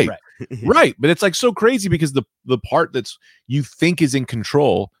 Right. Right. But it's like so crazy because the part that's you think is in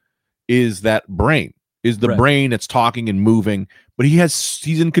control is that brain, is the brain that's talking and moving, but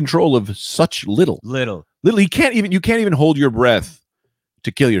he's in control of such little. You can't even hold your breath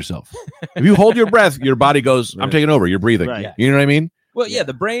to kill yourself. If you hold your breath, your body goes, I'm taking over. You're breathing. Right. You know what I mean? Well,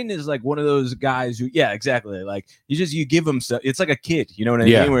 the brain is like one of those guys who, exactly. Like you give them stuff. It's like a kid, you know what I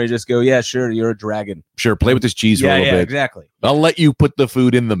mean? Where you just go, sure, you're a dragon. Sure, play with this cheese for a little bit. Exactly. I'll let you put the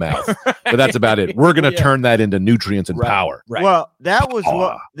food in the mouth, but that's about it. We're gonna turn that into nutrients and power. Right. Well, that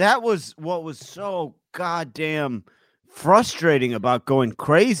was what was so goddamn frustrating about going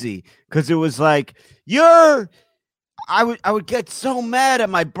crazy, because it was like I would get so mad at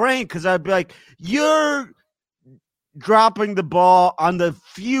my brain because I'd be like, you're dropping the ball on the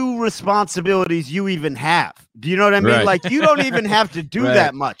few responsibilities you even have. Do you know what I mean? Right. Like you don't even have to do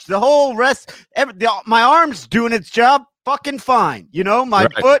that much. The whole rest, my arm's doing its job fucking fine. My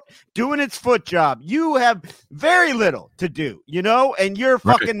foot doing its foot job. You have very little to do, and you're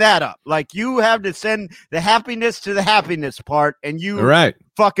fucking that up. Like you have to send the happiness to the happiness part, and you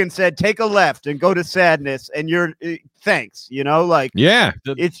fucking said take a left and go to sadness, and you're thanks. Like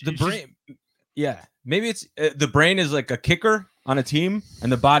it's the brain. Yeah. Maybe it's the brain is like a kicker on a team,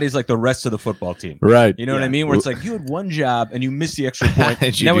 and the body's like the rest of the football team. Right. You know what I mean? Where it's like you had one job and you missed the extra point.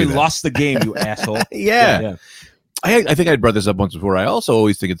 And then we lost the game, you asshole. Yeah. I think I'd brought this up once before. I also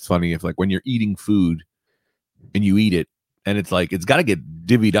always think it's funny if like when you're eating food and you eat it and it's like it's got to get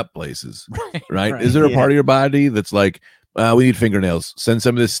divvied up places. Right? Is there a part of your body that's like, we need fingernails. Send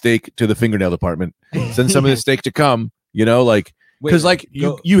some of this steak to the fingernail department. Send some of this steak to come, like. Because like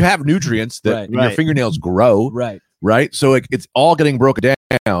you have nutrients that your fingernails grow, right? So like it's all getting broken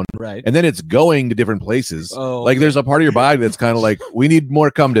down, and then it's going to different places. There's a part of your body that's kind of like, we need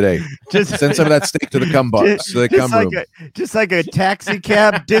more cum today. Just send some of that steak to the cum box, to the cum room. Just like a taxi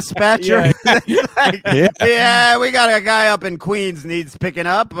cab dispatcher. We got a guy up in Queens needs picking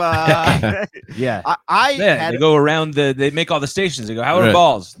up. They go around they make all the stations. They go, how are the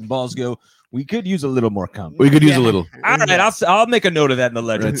balls? The balls go, we could use a little more cum. We could use a little. All right, I'll make a note of that in the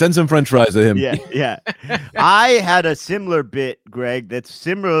ledger. Right, send some French fries to him. Yeah. I had a similar bit, Greg, that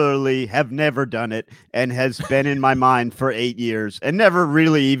similarly have never done it and has been in my mind for 8 years and never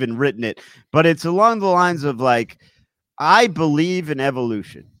really even written it. But it's along the lines of like, I believe in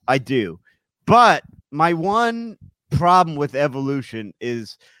evolution. I do. But my one problem with evolution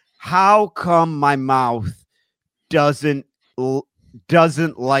is how come my mouth doesn't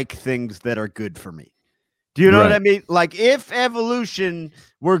like things that are good for me. Do you know what I mean? Like if evolution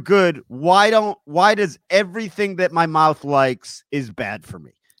were good, why does everything that my mouth likes is bad for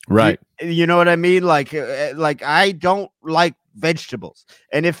me? Right. You know what I mean? Like I don't like vegetables.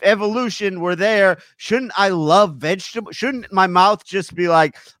 And if evolution were there, shouldn't I love vegetables? Shouldn't my mouth just be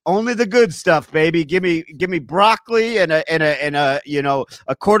like, only the good stuff, baby? Give me broccoli and a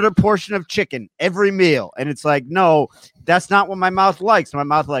quarter portion of chicken every meal. And it's like, no, that's not what my mouth likes. My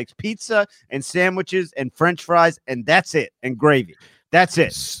mouth likes pizza and sandwiches and French fries, and that's it, and gravy. That's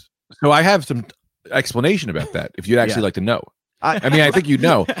it. So I have some explanation about that if you'd actually like to know. I mean, I think you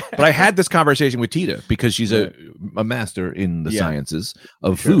know, but I had this conversation with Tita because she's a master in the sciences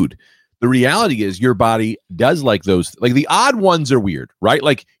of food. The reality is your body does like those, like the odd ones are weird, right?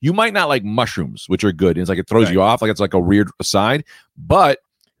 Like you might not like mushrooms, which are good. It's like it throws you off, like it's like a weird aside, but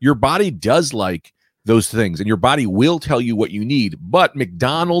your body does like those things and your body will tell you what you need. But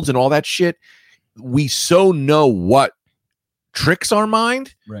McDonald's and all that shit, we so know what tricks our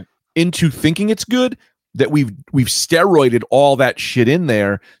mind into thinking it's good that we've steroided all that shit in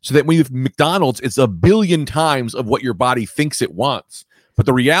there so that when you have McDonald's, it's a billion times of what your body thinks it wants. But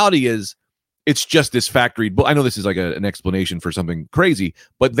the reality is it's just this factory. I know this is like an explanation for something crazy,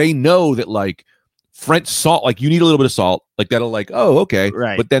 but they know that like French salt, like you need a little bit of salt, like that'll like, oh, okay.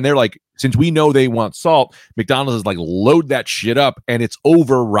 Right. But then they're like, since we know they want salt, McDonald's is like load that shit up and it's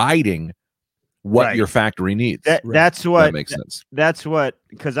overriding what your factory needs. That's what that makes sense. That's what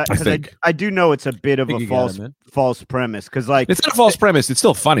because I do know it's a bit of a false premise because like it's not a false premise. It's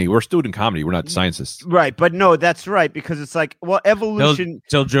still funny. We're student comedy. We're not scientists, right? But no, that's right because it's like evolution.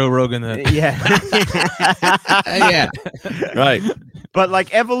 Tell Joe Rogan that. Yeah, right. But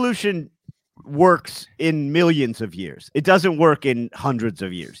like evolution works in millions of years. It doesn't work in hundreds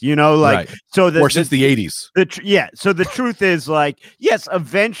of years, like or since the 80s. So the truth is like, yes,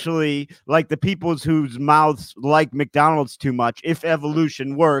 eventually like the peoples whose mouths like McDonald's too much, if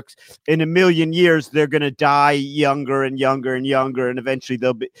evolution works in a million years, they're going to die younger and younger and younger. And eventually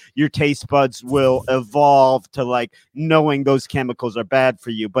your taste buds will evolve to like knowing those chemicals are bad for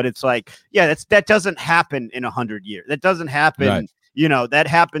you. But it's like, that doesn't happen in 100 years. That doesn't happen. Right. That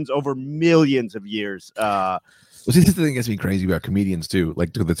happens over millions of years. Well, see, this is the thing that's been crazy about comedians too.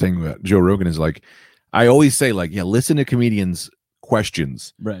 Like the thing about Joe Rogan is like, I always say like, listen to comedians'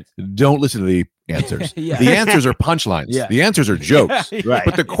 questions. Right. Don't listen to the answers. The answers are punchlines. Yeah. The answers are jokes. Right.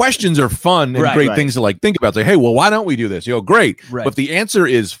 But the questions are fun and great things to like think about. Say, hey, well, why don't we do this? Great. Right. But if the answer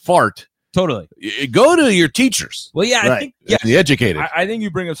is fart. Totally. Go to your teachers. Well, I think the educated. I think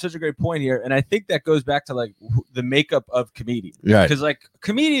you bring up such a great point here, and I think that goes back to like the makeup of comedians. Right. Because like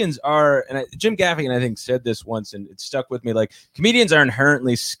comedians are, and Jim Gaffigan I think said this once, and it stuck with me. Like comedians are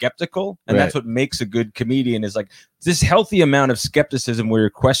inherently skeptical, and that's what makes a good comedian is like this healthy amount of skepticism where you're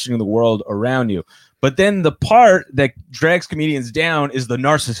questioning the world around you. But then the part that drags comedians down is the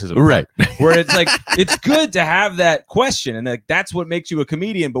narcissism, right? Where it's like it's good to have that question, and like that's what makes you a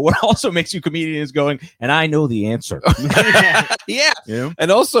comedian. But what also makes you a comedian is going, and I know the answer. Yeah.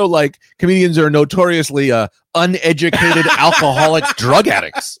 And also, like comedians are notoriously uneducated alcoholic drug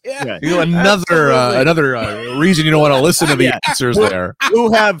addicts. Yeah. Another reason you don't want to listen to the answers there.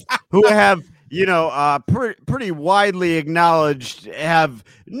 Who have pretty widely acknowledged have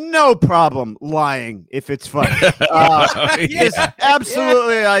no problem lying if it's funny. It's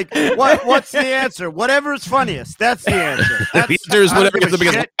absolutely like what's the answer? Whatever's funniest, that's the answer. The answer is whatever is the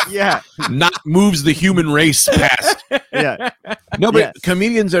biggest. Not moves the human race past. No, but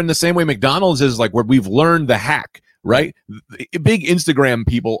comedians are in the same way McDonald's is like where we've learned the hack. Right? Big Instagram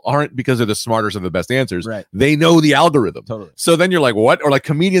people aren't because they're the smartest or the best answers. Right. They know the algorithm. Totally. So then you're like, what? Or like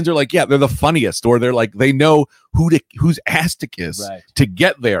comedians are like, they're the funniest, or they're like, they know whose ass to kiss to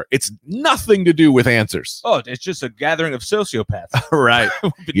get there. It's nothing to do with answers. Oh, it's just a gathering of sociopaths. Right.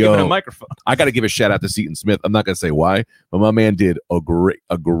 Given a microphone. I got to give a shout out to Seton Smith. I'm not going to say why, but my man did a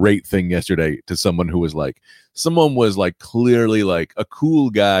great thing yesterday to someone was clearly like a cool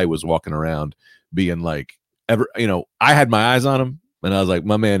guy was walking around being like, I had my eyes on him, and I was like,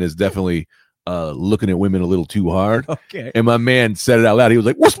 my man is definitely looking at women a little too hard. Okay. And my man said it out loud. He was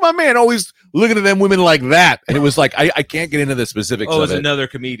like, what's my man always looking at them women like that? And it was like, I can't get into the specifics of it. Oh, it was another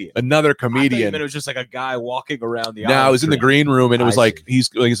comedian. Another comedian. It was just like a guy walking around the No, I was in the green room, and it was like, he's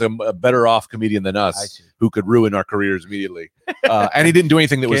a better off comedian than us who could ruin our careers immediately. And he didn't do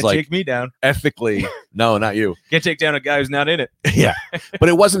anything that was like take me down ethically. No, not you. Can't take down a guy who's not in it. Yeah. But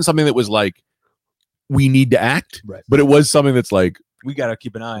it wasn't something that was like, we need to act, but it was something that's like, we got to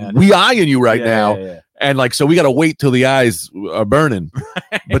keep an eye on we eyeing you right now. And like, so we got to wait till the eyes are burning.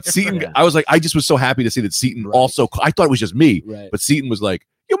 But Seton, I was like, I just was so happy to see that Seton also, I thought it was just me, but Seton was like,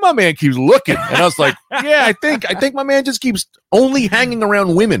 my man keeps looking. And I was like, I think my man just keeps only hanging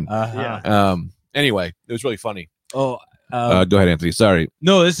around women. Anyway, it was really funny. Oh, go ahead, Anthony. Sorry.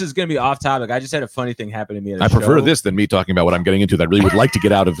 No, this is going to be off topic. I just had a funny thing happen to me. I prefer this than me talking about what I'm getting into that I really would like to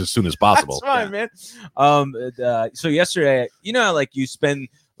get out of as soon as possible. That's fine, man. So yesterday, like you spend,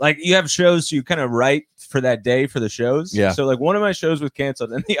 like you have shows, so you kind of write for that day for the shows. Yeah. So like one of my shows was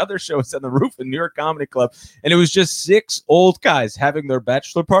canceled, and the other show was on the roof in New York Comedy Club, and it was just 6 old guys having their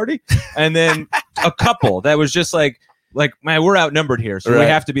bachelor party, and then a couple that was just like, man, we're outnumbered here, so we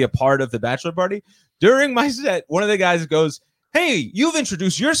have to be a part of the bachelor party. During my set, one of the guys goes, hey, you've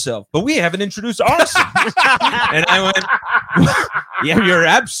introduced yourself, but we haven't introduced ourselves. And I went, yeah, you're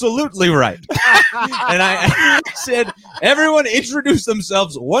absolutely right. And I said, everyone introduce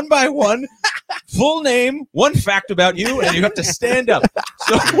themselves one by one, full name, one fact about you, and you have to stand up.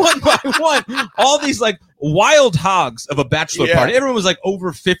 So one by one, all these like wild hogs of a bachelor party, everyone was like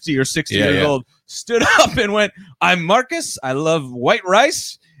over 50 or 60 years old, stood up and went, I'm Marcus, I love white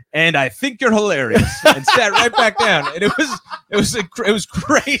rice, and I think you're hilarious, and sat right back down. And it was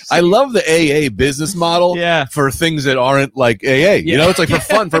crazy. I love the AA business model for things that aren't like AA. You know, it's like for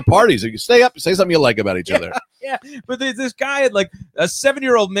fun, for parties. You stay up, say something you like about each other. Yeah, but this guy had like a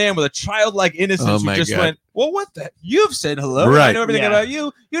 7-year-old man with a childlike innocence who just went, well, what the? You've said hello. Right. I know everything about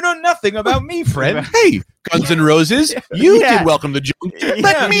you. You know nothing about me, friend. Hey, Guns N' Roses, you did Welcome to Jungle.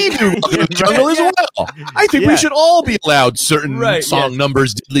 Let me do Welcome to Jungle as well. I think we should all be allowed certain song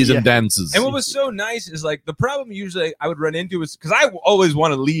numbers, diddlies, and dances. And what was so nice is like the problem usually I would run into is because I always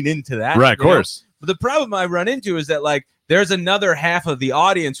want to lean into that. Right, of course. But the problem I run into is that like there's another half of the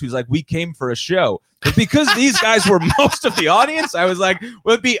audience who's like, we came for a show. But because these guys were most of the audience, I was like,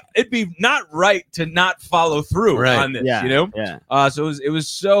 well, it'd be not right to not follow through on this, you know? Yeah. So it was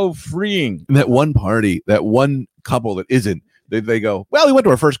so freeing. And that one party, that one couple that isn't, they go, well, we went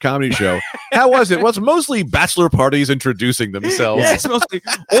to our first comedy show. How was it? Well, it's mostly bachelor parties introducing themselves. Yeah, it's mostly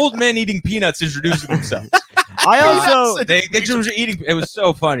old men eating peanuts introducing themselves. I also they were eating. It was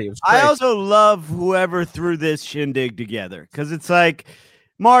so funny. It was crazy. I also love whoever threw this shindig together because it's like,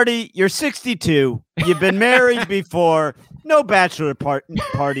 Marty, you're 62. You've been married before. No bachelor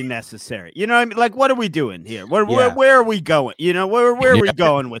party necessary. You know what I mean? Like, what are we doing here? Where are we going? You know, where are we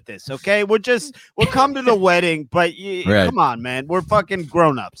going with this? Okay, we'll come to the wedding, but come on, man, we're fucking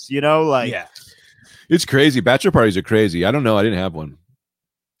grown-ups. You know, like it's crazy. Bachelor parties are crazy. I don't know. I didn't have one.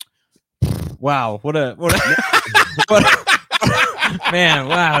 Wow, what a man!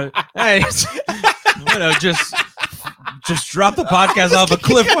 Wow, hey, just drop the podcast off a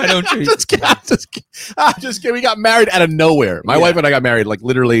cliff. Why don't you? Just kidding. We got married out of nowhere. My wife and I got married like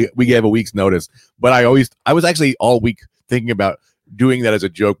literally. We gave a week's notice, but I was actually all week thinking about doing that as a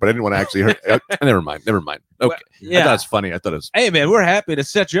joke, but I didn't want to actually hurt. Never mind. Okay, well, I thought it's funny. I thought it was. Hey man, we're happy to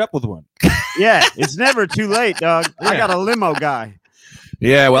set you up with one. Yeah, it's never too late, dog. I got a limo guy.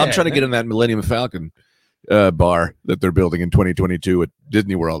 Yeah, well, I'm trying to get in that Millennium Falcon bar that they're building in 2022 at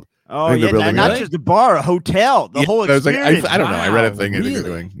Disney World. Oh, yeah, not just a bar, a hotel, the whole experience. I don't know. I read a thing. Really?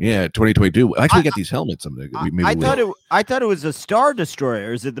 Doing. Yeah, 2022. I actually got these helmets. I thought it was a Star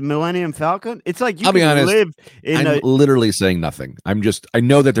Destroyer. Is it the Millennium Falcon? It's like I'll be honest, live in I'm literally saying nothing. I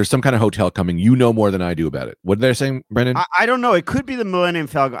know that there's some kind of hotel coming. You know more than I do about it. What are they saying, Brendan? I don't know. It could be the Millennium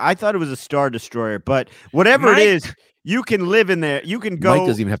Falcon. I thought it was a Star Destroyer, but whatever it is, you can live in there. You can go. Mike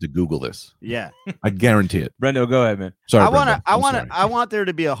doesn't even have to Google this. Yeah, I guarantee it. Brendo, go ahead, man. Sorry, I want there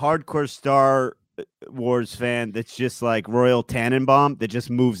to be a hardcore Star Wars fan that's just like Royal Tannenbaum that just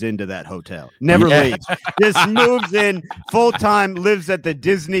moves into that hotel, never leaves, just moves in full time, lives at the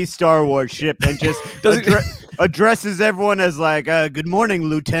Disney Star Wars ship, and just addresses everyone as like, "Good morning,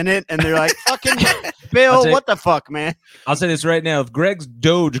 Lieutenant," and they're like, "Fucking Bill, what the fuck, man?" I'll say this right now: if Greg's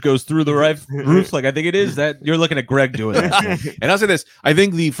Doge goes through the roof, like I think it is, that you're looking at Greg doing that. And I'll say this: I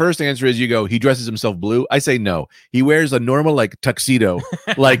think the first answer is you go, he dresses himself blue. I say no. He wears a normal like tuxedo,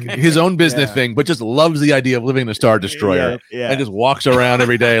 like his own business thing, but just loves the idea of living in a Star Destroyer, and just walks around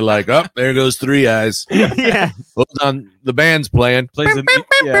every day like, oh, there goes Three Eyes. Yeah, hold on, the band's playing. Plays the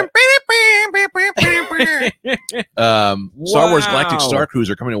Star Wars Galactic Star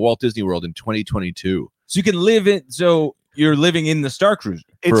Cruiser coming to Walt Disney World in 2022. So you can live in. So you're living in the Star Cruiser.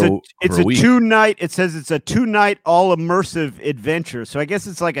 It's a 2-night. It says it's a 2-night all immersive adventure. So I guess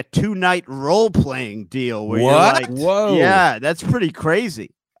it's like a 2-night role playing deal. Where you're like, whoa, yeah, that's pretty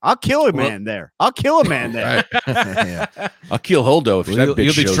crazy. I'll kill a man there. I'll kill a man there. I'll kill Holdo if that bitch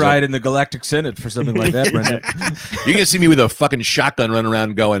you'll be tried up. in the Galactic Senate for something like that, Brendan. You're gonna see me with a fucking shotgun running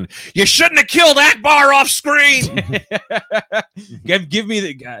around going, "You shouldn't have killed Akbar off screen." give me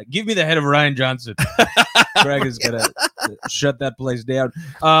the head of Ryan Johnson. Greg is gonna shut that place down.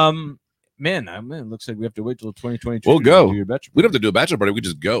 Man, it looks like we have to wait till 2022. We'll go. We don't have to do a bachelor party. We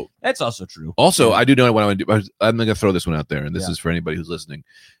just go. That's also true. Also, I do know what I want to do. I'm going to throw this one out there, and this is for anybody who's listening.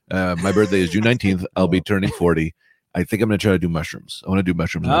 My birthday is June 19th. I'll be turning 40. I think I'm going to try to do mushrooms. I want to do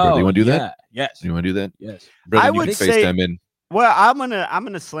mushrooms on my birthday. You want to do that? Yes. You want to do that? Yes. Brother, I would say. In. Well, I'm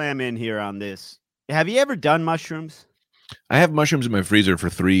gonna slam in here on this. Have you ever done mushrooms? I have mushrooms in my freezer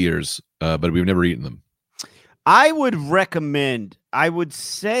for 3 years, but we've never eaten them. I would recommend. I would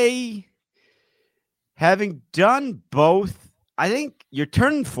say. Having done both, I think you're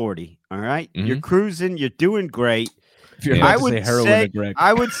turning 40. All right, You're cruising. You're doing great. I would say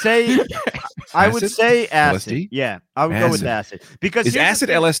acid. LSD? Yeah, I would go with acid because is acid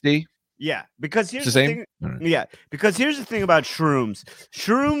LSD? Yeah, because here's the same. Yeah, because here's the thing about shrooms.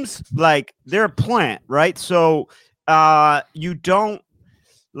 Shrooms, like they're a plant, right? So, you don't.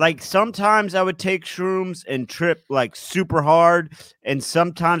 Like sometimes I would take shrooms and trip like super hard, and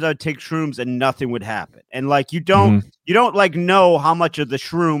sometimes I would take shrooms and nothing would happen. And like you don't like know how much of the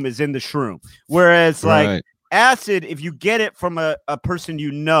shroom is in the shroom. Whereas like acid, if you get it from a person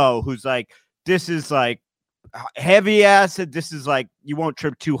you know who's like, this is like heavy acid. This is like, you won't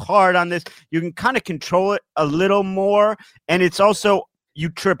trip too hard on this. You can kind of control it a little more. And it's also, you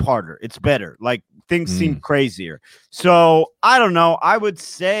trip harder. It's better. Like, things seem crazier. So I don't know. I would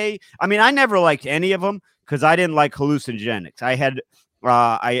say, I mean, I never liked any of them because I didn't like hallucinogenics.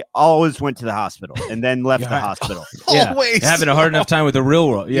 I always went to the hospital and then left the hospital. Always having a hard enough time with the real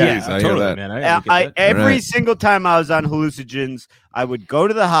world. Totally, man. Every single time I was on hallucinogens, I would go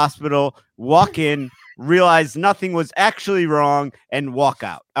to the hospital, walk in, realize nothing was actually wrong, and walk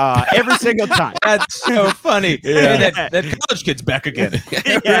out every single time. That's so funny. That college kid's back again.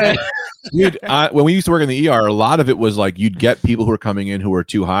 Dude, when we used to work in the ER, a lot of it was like you'd get people who are coming in who are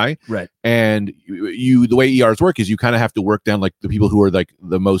too high, right? And the way ERs work is you kind of have to work down like the people who are like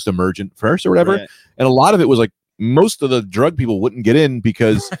the most emergent first or whatever. Right. And a lot of it was like most of the drug people wouldn't get in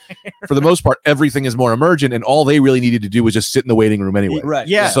because for the most part, everything is more emergent and all they really needed to do was just sit in the waiting room anyway. Right.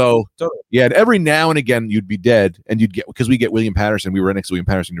 Yeah. So, and every now and again you'd be dead and you'd get, because we get William Patterson, we were next to William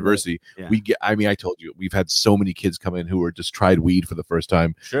Patterson University. Yeah. We get, I mean, I told you, we've had so many kids come in who were just tried weed for the first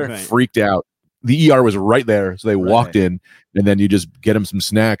time, freaked out. The ER was right there. So they walked in and then you just get them some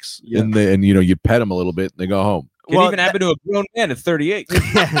snacks and you pet them a little bit and they go home. Can even happen to a grown man at 38.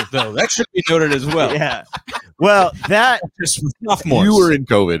 Though that should be noted as well. Yeah. Well, that just sophomores. You were in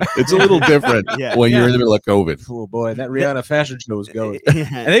COVID. It's a little different when you're in the middle of COVID. Oh boy, that Rihanna fashion show is going.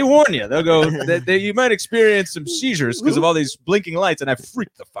 And they warn you. They'll go. You might experience some seizures because of all these blinking lights, and I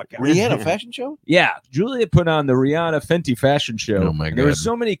freaked the fuck out. Rihanna fashion show? Yeah, Julia put on the Rihanna Fenty fashion show. Oh my god! There were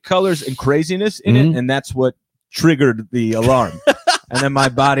so many colors and craziness in it, and that's what triggered the alarm. And then my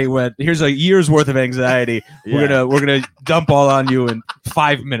body went, here's a year's worth of anxiety. We're gonna dump all on you in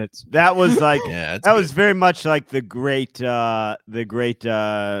 5 minutes. That was like was very much like the great Revenge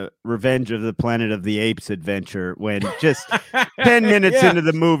of the Planet of the Apes adventure, when just 10 minutes into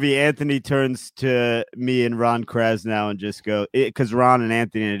the movie, Anthony turns to me and Ron Krasnow and just go, because Ron and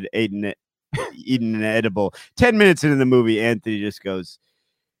Anthony had eaten an edible. 10 minutes into the movie, Anthony just goes,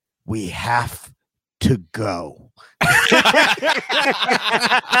 "We have to go."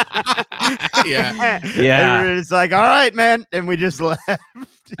 Yeah. It's like, all right, man, and we just left. I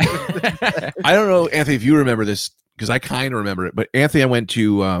don't know, Anthony, if you remember this, because I kind of remember it, but Anthony, I went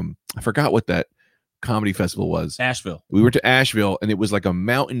to I forgot what that comedy festival was. Asheville. We went to Asheville, and it was like a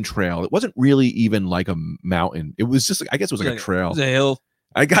mountain trail. It wasn't really even like a mountain. It was just, I guess it was like a trail. It was a hill.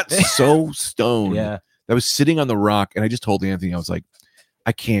 I got so stoned. Yeah. I was sitting on the rock, and I just told Anthony, I was like,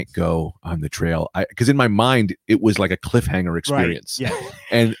 I can't go on the trail, because in my mind it was like a cliffhanger experience. Right. Yeah,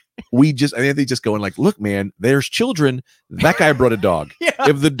 and they just going like, "Look, man, there's children. That guy brought a dog.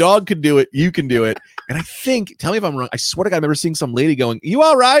 If the dog could do it, you can do it." And I think, tell me if I'm wrong, I swear to God, I remember seeing some lady going, "You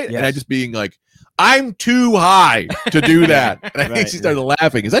all right?" And I just being like, "I'm too high to do that." And I think she started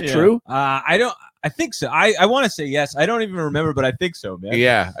laughing. Is that true? I think so. I want to say yes. I don't even remember, but I think so, man.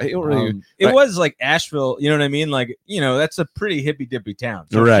 Yeah. It was like Asheville, you know what I mean? Like, that's a pretty hippy dippy town.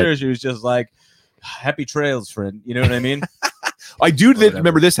 So I'm sure she was just like, "Happy trails, friend." You know what I mean? I do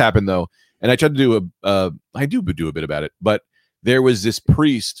remember this happened though. And I tried to do I do a bit about it, but there was this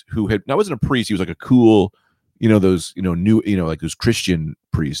priest who wasn't a priest. He was like a cool, those, new, like those Christian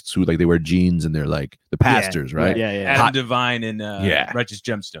priests who like they wear jeans and they're like the pastors, right? Yeah. Adam Devine and Righteous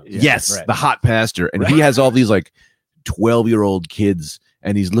Gemstones. Yes, the hot pastor. And he has all these like 12-year-old kids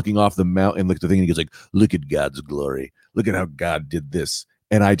and he's looking off the mountain, look at the thing, and he goes like, "Look at God's glory. Look at how God did this."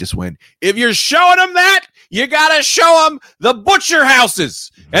 And I just went, "If you're showing them that, you gotta show them the butcher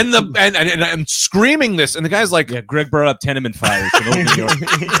houses and and I'm screaming this, and the guy's like, Greg brought up tenement fires in Old New York."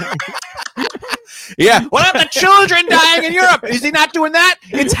 What about the children dying in Europe? Is he not doing that?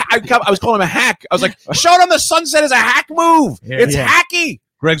 I was calling him a hack. I was like, "Show them the sunset is a hack move. It's hacky."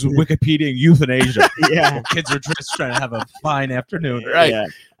 Greg's Wikipediaing euthanasia. Kids are just trying to have a fine afternoon. Right. Yeah.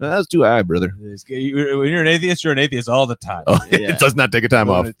 That was too high, brother. When you're an atheist, all the time. It does not take a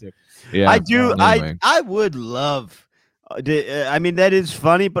time off. Yeah. I do. Anyway. I would love. I mean, that is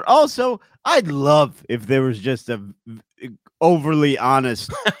funny, but also I'd love if there was just a overly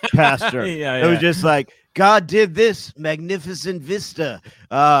honest pastor. It was just like, "God did this magnificent vista.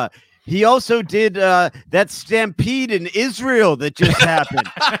 He also did that stampede in Israel that just happened."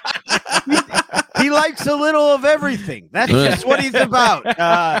 He likes a little of everything. That's just what he's about.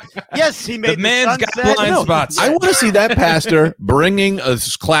 Yes, he made the man's got blind spots. I want to see that pastor bringing a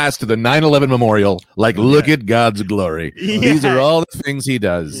class to the 9/11 memorial. Like, look at God's glory. These are all the things he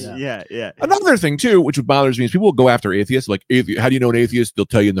does. Yeah. Another thing too, which bothers me, is people will go after atheists. Like, how do you know an atheist? They'll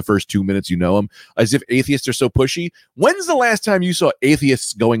tell you in the first 2 minutes you know them, as if atheists are so pushy. When's the last time you saw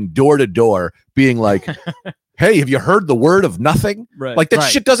atheists going door to door, being like, "Hey, have you heard the word of nothing?" Right. Like that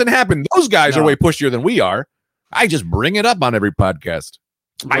shit doesn't happen. Those guys are way pushier than we are. I just bring it up on every podcast.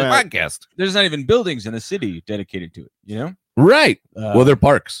 My podcast. There's not even buildings in the city dedicated to it, you know? Right. Well, they're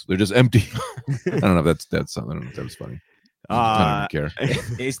parks. They're just empty. I don't know if that's something. I don't know if that was funny. I don't care.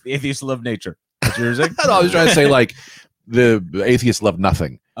 Atheists love nature. That's what you're saying? I was trying to say, like, the atheists love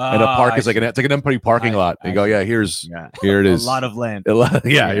nothing. And a park is like it's like an empty parking lot. They go, here it is. A lot of land.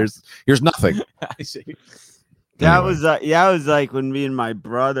 Here's nothing. I see. That was like when me and my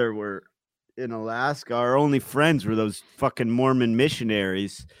brother were in Alaska. Our only friends were those fucking Mormon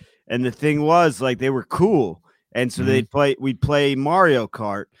missionaries, and the thing was, like, they were cool, and so we'd play Mario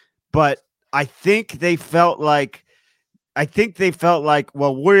Kart, but I think they felt like,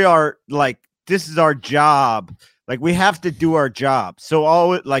 well, we are like, this is our job. Like, we have to do our job.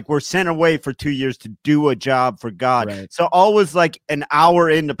 So we're sent away for 2 years to do a job for God. Right. So always like an hour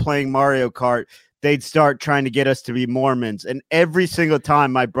into playing Mario Kart, they'd start trying to get us to be Mormons. And every single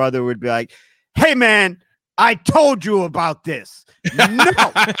time my brother would be like, hey man, I told you about this. No.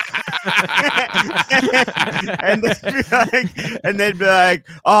 and they'd be like,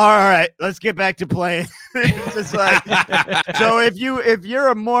 all right, let's get back to playing. It's just like, so if you're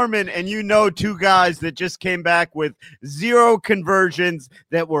a Mormon and you know two guys that just came back with 0 conversions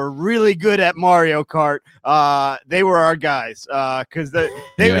that were really good at Mario Kart, they were our guys. Because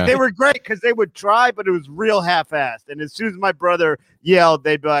they were great because they would try, but it was real half-assed. And as soon as my brother yelled,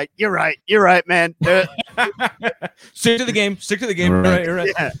 they'd be like, you're right, man. Stick to the game.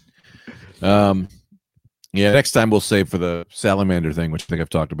 Right. Yeah, next time we'll save for the salamander thing, which I think I've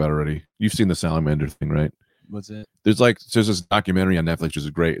talked about already. You've seen the salamander thing, right? What's it? There's this documentary on Netflix, which is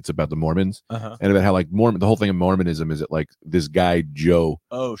great. It's about the Mormons and about how, like, the whole thing of Mormonism is that, like, this guy Joe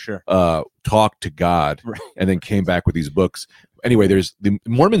talked to God and then came back with these books. Anyway, the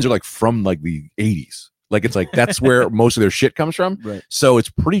Mormons are like from like the 80s. Like, it's like that's where most of their shit comes from. Right. So it's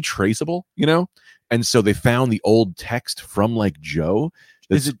pretty traceable, you know? And so they found the old text from, like, Joe.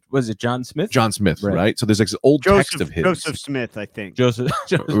 Was it John Smith? John Smith, right? So there's like this old text of his. Joseph Smith, I think. Joseph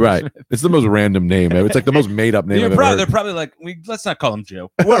right. Smith. It's the most random name. It's like the most made up name. They're probably like, let's not call him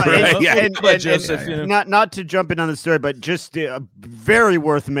Joe. Well, Joseph. You know? Not to jump in on the story, but just very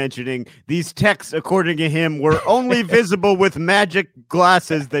worth mentioning. These texts, according to him, were only visible with magic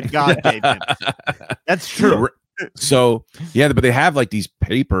glasses that God gave him. That's true. So but they have like these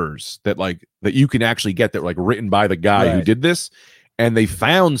papers that you can actually get that were like written by the guy who did this, and they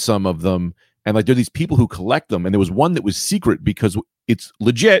found some of them, and like there are these people who collect them, and there was one that was secret because it's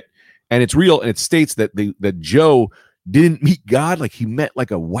legit and it's real, and it states that that Joe didn't meet God, like he met like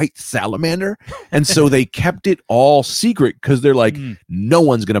a white salamander, and so they kept it all secret because they're like, no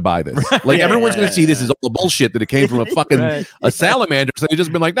one's gonna buy this. Like everyone's gonna see this is all the bullshit that it came from a fucking a salamander. So they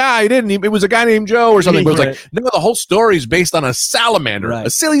just been like, nah, he didn't. It was a guy named Joe or something. But it's like, no, the whole story is based on a salamander,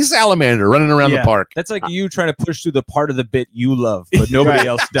 a silly salamander running around the park. That's like you trying to push through the part of the bit you love, but nobody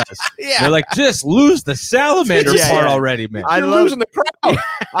else does. They're like, just lose the salamander part already, man. You're losing the crowd.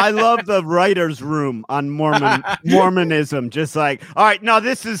 I love the writer's room on Mormonism. Just like, all right, no,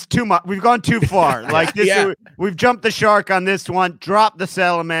 this is too much. We've gone too far. Like this, we've jumped the shark on this one. Drop the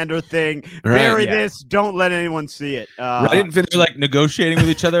salamander thing. Bury this. Don't let anyone see it. I didn't finish like negotiating with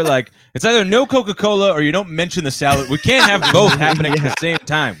each other. Like, it's either no Coca-Cola or you don't mention the salad. We can't have both happening at the same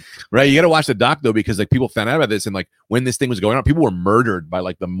time. Right. You got to watch the doc though, because like people found out about this, and like when this thing was going on, people were murdered by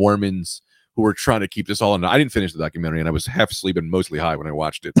like the Mormons who were trying to keep this all in. I didn't finish the documentary, and I was half asleep and mostly high when I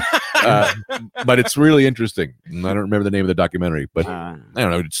watched it. But it's really interesting. I don't remember the name of the documentary, but I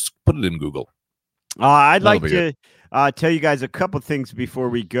don't know. Just put it in Google. I'd like to tell you guys a couple things before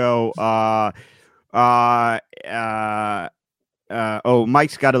we go.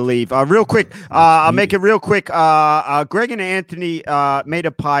 Mike's got to leave. Real quick, I'll make it real quick. Greg and Anthony made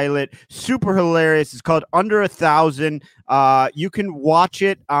a pilot, super hilarious. It's called Under 1,000. You can watch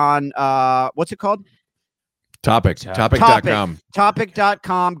it on what's it called? Topic.com.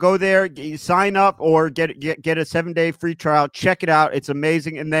 Topic.com. Go there, sign up, or get a 7-day free trial. Check it out. It's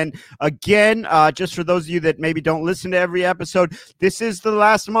amazing. And then again, just for those of you that maybe don't listen to every episode, this is the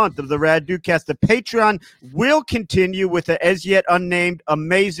last month of the Rad Dudecast. The Patreon will continue with the as yet unnamed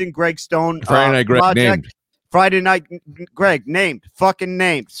amazing Greg Stone Friday Night Greg named. Friday Night Greg fucking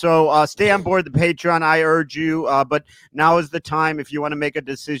named. So stay on board the Patreon. I urge you. But now is the time if you want to make a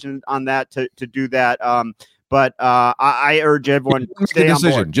decision on that to do that. But I urge everyone to stay on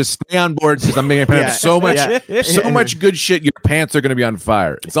board. Just stay on board because I'm making so much good shit. Your pants are going to be on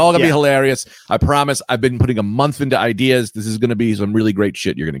fire. It's all going to be hilarious. I promise. I've been putting a month into ideas. This is going to be some really great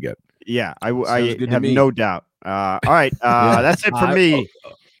shit you're going to get. Yeah, I have no doubt. All right. That's it for me.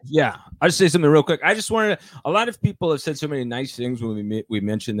 I'll just say something real quick. I just wanted to, a lot of people have said so many nice things when we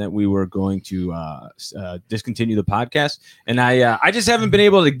mentioned that we were going to discontinue the podcast. And I just haven't been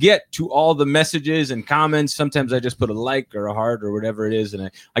able to get to all the messages and comments. Sometimes I just put a like or a heart or whatever it is. And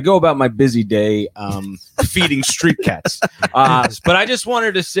I go about my busy day feeding street cats. But I just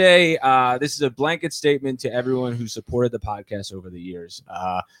wanted to say this is a blanket statement to everyone who supported the podcast over the years.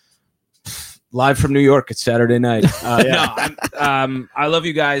 Live from New York, it's Saturday night. I love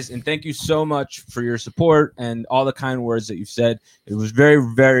you guys, and thank you so much for your support and all the kind words that you've said. It was very,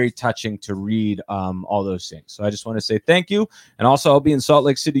 very touching to read all those things. So I just want to say thank you. And also, I'll be in Salt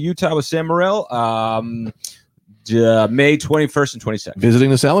Lake City, Utah with Sam Morril May 21st and 22nd. Visiting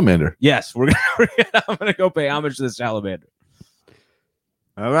the salamander. Yes, I'm gonna go pay homage to the salamander.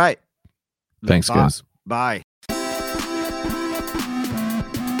 All right. Thanks, guys. Bye.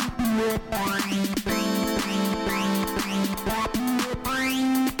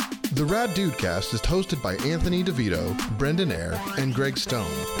 The Rad Dudecast is hosted by Anthony DeVito, Brendan Eyre, and Greg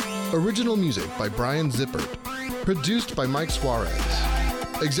Stone. Original music by Brian Zippert. Produced by Mike Suarez.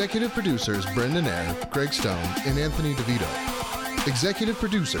 Executive producers Brendan Eyre, Greg Stone, and Anthony DeVito. Executive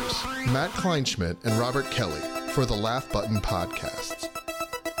producers Matt Kleinschmidt and Robert Kelly for the Laugh Button Podcast.